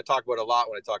back to, I talk about it a lot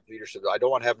when I talk leadership. I don't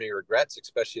want to have any regrets,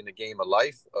 especially in the game of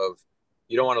life.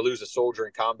 You don't want to lose a soldier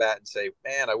in combat and say,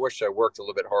 man, I wish I worked a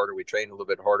little bit harder. We trained a little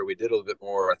bit harder. We did a little bit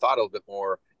more. I thought a little bit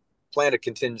more, planned a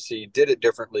contingency, did it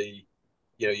differently.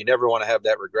 You never want to have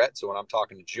that regret. So when I'm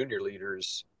talking to junior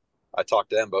leaders, I talk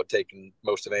to them about taking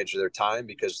most advantage of their time,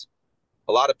 because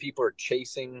a lot of people are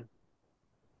chasing,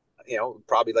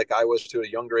 probably like I was to a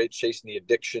younger age, chasing the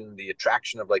addiction, the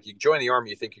attraction of, like, you join the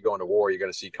Army, you think you're going to war, you're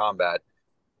going to see combat,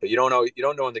 but you don't know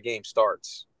when the game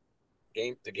starts.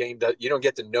 You don't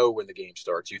get to know when the game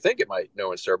starts. You think it might know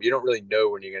when it starts, but you don't really know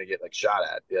when you're going to get like shot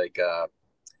at.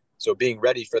 So being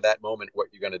ready for that moment, what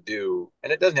you're going to do,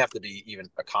 and it doesn't have to be even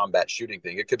a combat shooting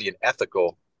thing. It could be an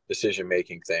ethical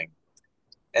decision-making thing.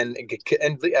 And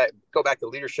go back to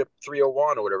Leadership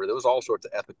 301 or whatever. There was all sorts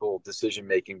of ethical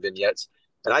decision-making vignettes.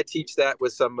 And I teach that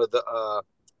with some of the,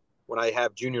 when I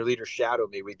have junior leaders shadow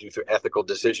me, we do through ethical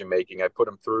decision-making. I put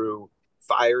them through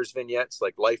fires vignettes,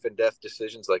 like life and death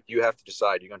decisions. Like, you have to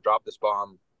decide, you're going to drop this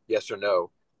bomb, yes or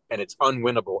no. And it's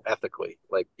unwinnable ethically.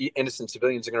 Like, innocent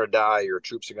civilians are going to die, or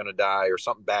troops are going to die, or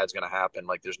something bad's going to happen.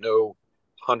 Like, there's no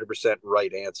 100%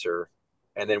 right answer.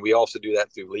 And then we also do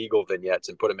that through legal vignettes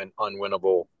and put them in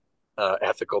unwinnable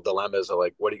ethical dilemmas of,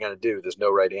 like, what are you going to do? There's no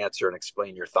right answer, and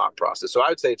explain your thought process. So I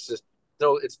would say it's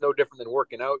no different than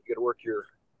working out. You got to work your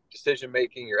decision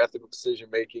making, your ethical decision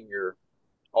making, your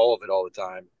all of it all the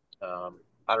time. I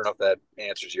don't know if that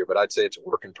answers you, but I'd say it's a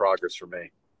work in progress for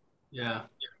me. Yeah.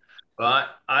 Well,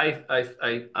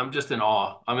 I'm just in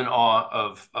awe. I'm in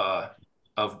awe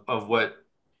of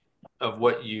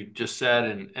what you just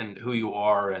said and who you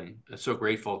are, and I'm so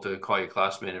grateful to call you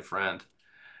classmate and friend.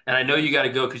 And I know you got to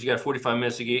go because you got 45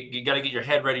 minutes. You got to get your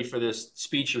head ready for this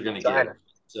speech you're going to give.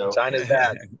 So China's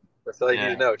bad. That's all you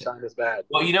need to know. China's bad.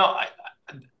 Well,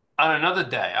 on another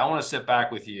day, I want to sit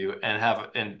back with you and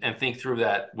and think through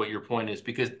that, what your point is,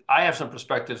 because I have some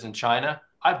perspectives in China.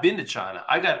 I've been to China.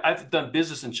 I've done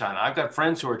business in China. I've got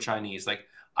friends who are Chinese. Like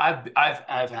I've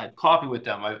had coffee with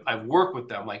them. I've worked with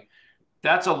them. Like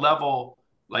that's a level,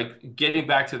 like getting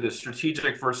back to the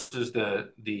strategic versus the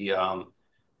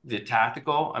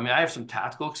tactical. I mean, I have some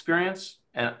tactical experience,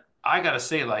 and I gotta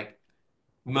say, like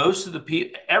most of the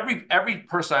people, every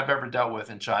person I've ever dealt with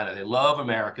in China, they love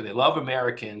America, they love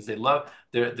Americans, they want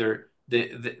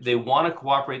to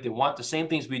cooperate, they want the same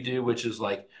things we do, which is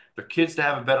like their kids to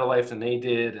have a better life than they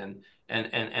did, and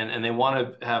they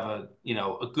want to have a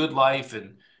a good life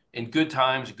and good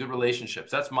times and good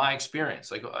relationships. That's my experience.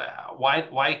 Like,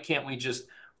 why can't we just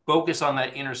focus on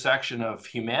that intersection of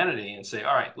humanity and say,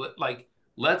 all right,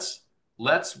 let's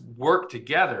work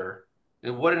together.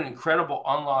 And what an incredible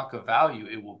unlock of value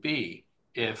it will be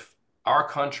if our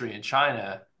country and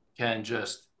China can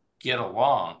just get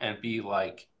along and be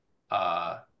like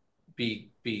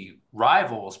be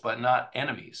rivals but not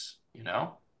enemies, you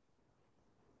know?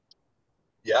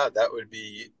 Yeah, that would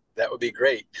be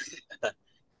great.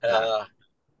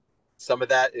 Some of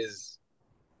that is,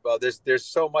 well, there's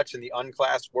so much in the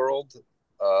unclassed world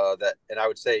that, and I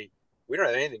would say we don't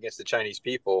have anything against the Chinese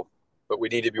people, but we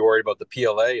need to be worried about the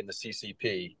PLA and the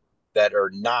CCP that are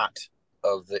not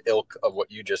of the ilk of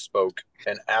what you just spoke,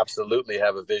 and absolutely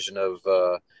have a vision of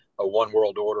a one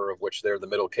world order of which they're the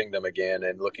Middle Kingdom again,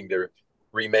 and looking to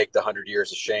remake the 100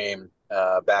 Years of Shame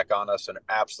back on us, and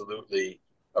absolutely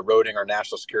eroding our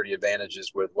national security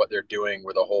advantages with what they're doing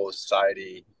with a whole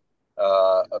society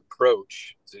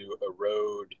approach to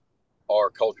erode our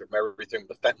culture from everything.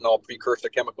 The fentanyl precursor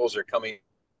chemicals are coming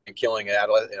and killing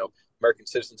American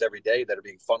citizens every day that are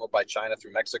being funneled by China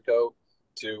through Mexico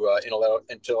to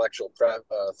intellectual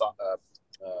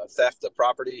theft of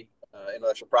property,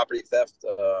 intellectual property theft.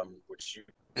 Which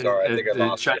sorry, I think I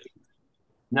lost.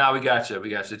 No, we got you. We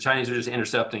got you. The Chinese are just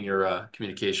intercepting your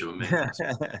communication with me.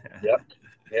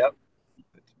 Yep.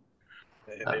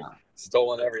 They've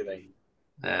stolen everything.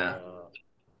 Yeah.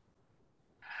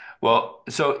 Well,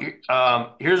 so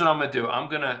here's what I'm gonna do.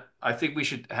 I think we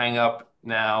should hang up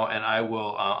now, and I'm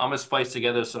gonna splice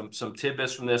together some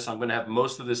tidbits from this. I'm gonna have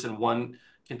most of this in one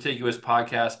contiguous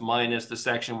podcast, minus the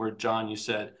section where John, you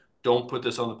said don't put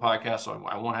this on the podcast, so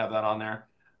I won't have that on there.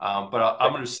 But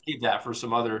I'm gonna save that for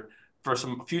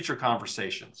some future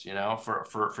conversations.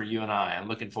 For you and I. I'm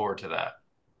looking forward to that.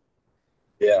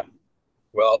 Yeah.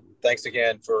 Well, thanks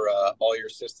again for all your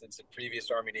assistance in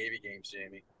previous Army Navy games,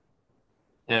 Jamie.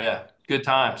 Yeah, good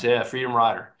times. Yeah, Freedom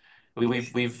Rider.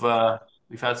 We've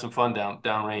had some fun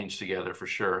downrange together for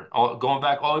sure. Going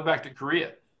back all the way back to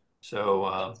Korea.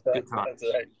 So good times.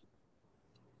 That's right.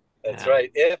 That's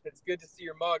right. If it's good to see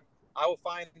your mug, I will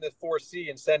find the 4C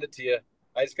and send it to you.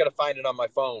 I just got to find it on my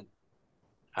phone.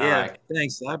 All right.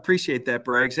 Thanks. I appreciate that,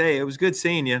 Braggs. Hey, it was good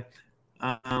seeing you.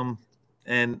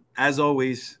 And as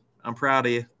always, I'm proud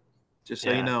of you. Just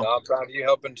so you know. I'm proud of you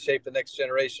helping shape the next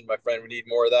generation, my friend. We need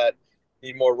more of that.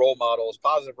 Need more role models,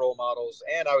 positive role models,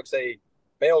 and I would say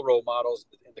male role models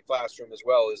in the classroom as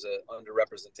well is an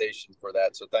underrepresentation for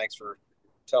that. So thanks for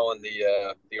telling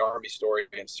the Army story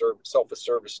and selfless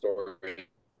service story.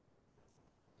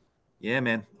 Yeah,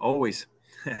 man. Always.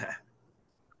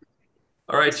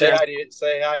 All right, say hi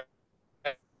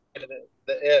to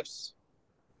the ifs.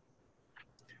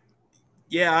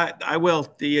 Yeah, I will.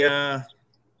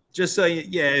 Just so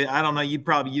I don't know. You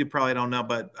probably don't know,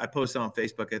 but I posted on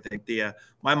Facebook. I think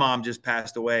my mom just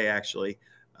passed away actually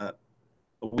a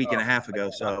week and a half ago.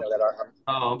 So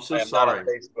I'm so sorry. Not on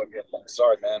Facebook yet. I'm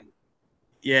sorry, man.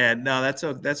 Yeah, no, that's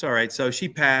all right. So she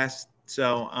passed.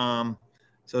 So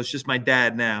so it's just my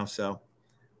dad now. So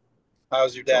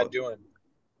how's your dad doing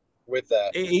with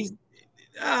that? He's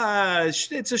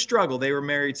it's a struggle. They were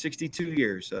married 62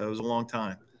 years, so it was a long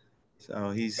time.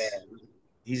 So he's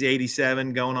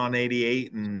 87 going on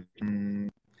 88,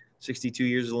 and 62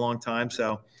 years is a long time.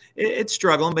 So it's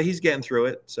struggling, but he's getting through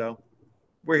it. So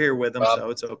we're here with him.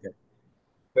 So it's okay.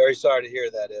 Very sorry to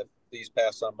hear that. Please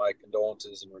pass on my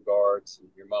condolences and regards.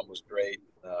 Your mom was great.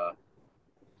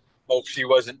 Hope she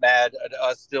wasn't mad at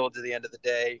us still to the end of the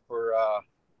day for,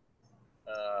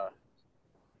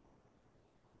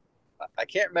 I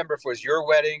can't remember if it was your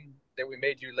wedding that we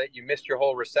made you late. You missed your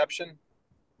whole reception.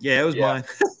 Yeah, it was mine.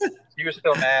 She was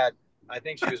still mad. I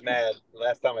think she was mad the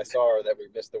last time I saw her that we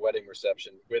missed the wedding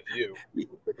reception with you,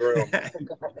 the groom.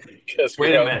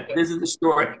 Wait a minute. This is the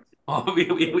story. Oh,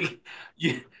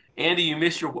 Andy, you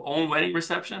missed your own wedding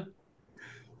reception?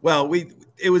 Well,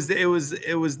 it was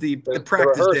the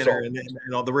practice dinner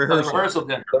and all the rehearsal. Rehearsal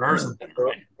dinner.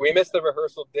 We missed the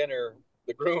rehearsal dinner.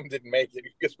 The groom didn't make it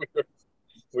because we were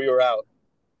We were out.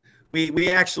 We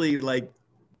actually like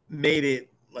made it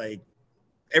like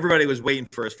everybody was waiting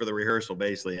for us for the rehearsal.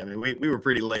 Basically, I mean, we were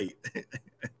pretty late.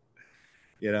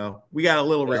 You know, we got a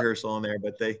little rehearsal in there,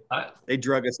 but they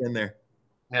drug us in there.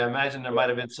 Yeah, I imagine there might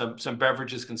have been some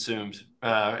beverages consumed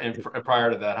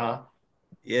prior to that, huh?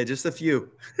 Yeah, just a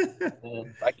few.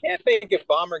 I can't think if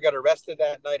Bomber got arrested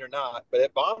that night or not, but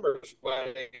at Bomber's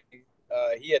wedding,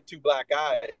 he had 2 black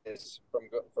eyes from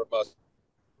us.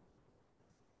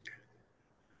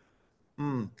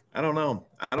 I don't know.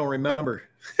 I don't remember.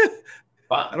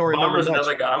 I don't remember. Bomber's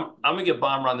another guy. I'm gonna get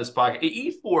Bomber on this podcast.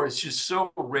 E4 is just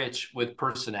so rich with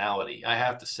personality. I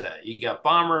have to say, you got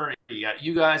Bomber, you got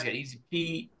you guys, you got Easy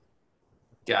Pete,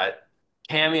 got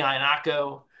Cami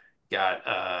Inako,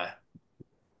 got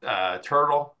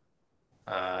Turtle,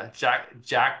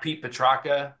 Jack Pete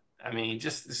Petraka. I mean,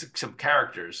 just some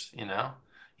characters, you know.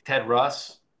 Ted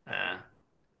Russ.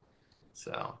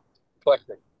 So.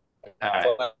 Eclectic. All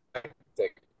right.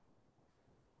 Eclectic.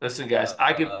 Listen, guys,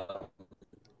 I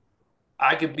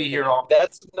could be here all.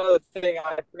 That's another thing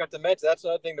I forgot to mention. That's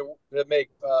another thing to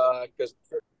make because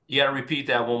you got to repeat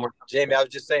that one more time. Jamie, I was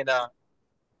just saying,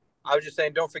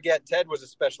 don't forget Ted was a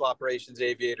special operations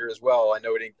aviator as well. I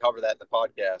know we didn't cover that in the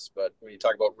podcast, but when you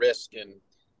talk about risk and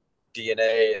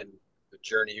DNA and the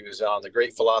journey he was on, the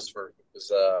great philosopher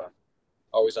was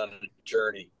always on a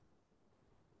journey.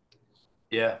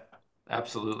 Yeah,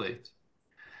 absolutely.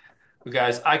 Well,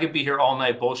 guys, I could be here all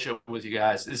night bullshit with you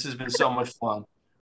guys. This has been so much fun.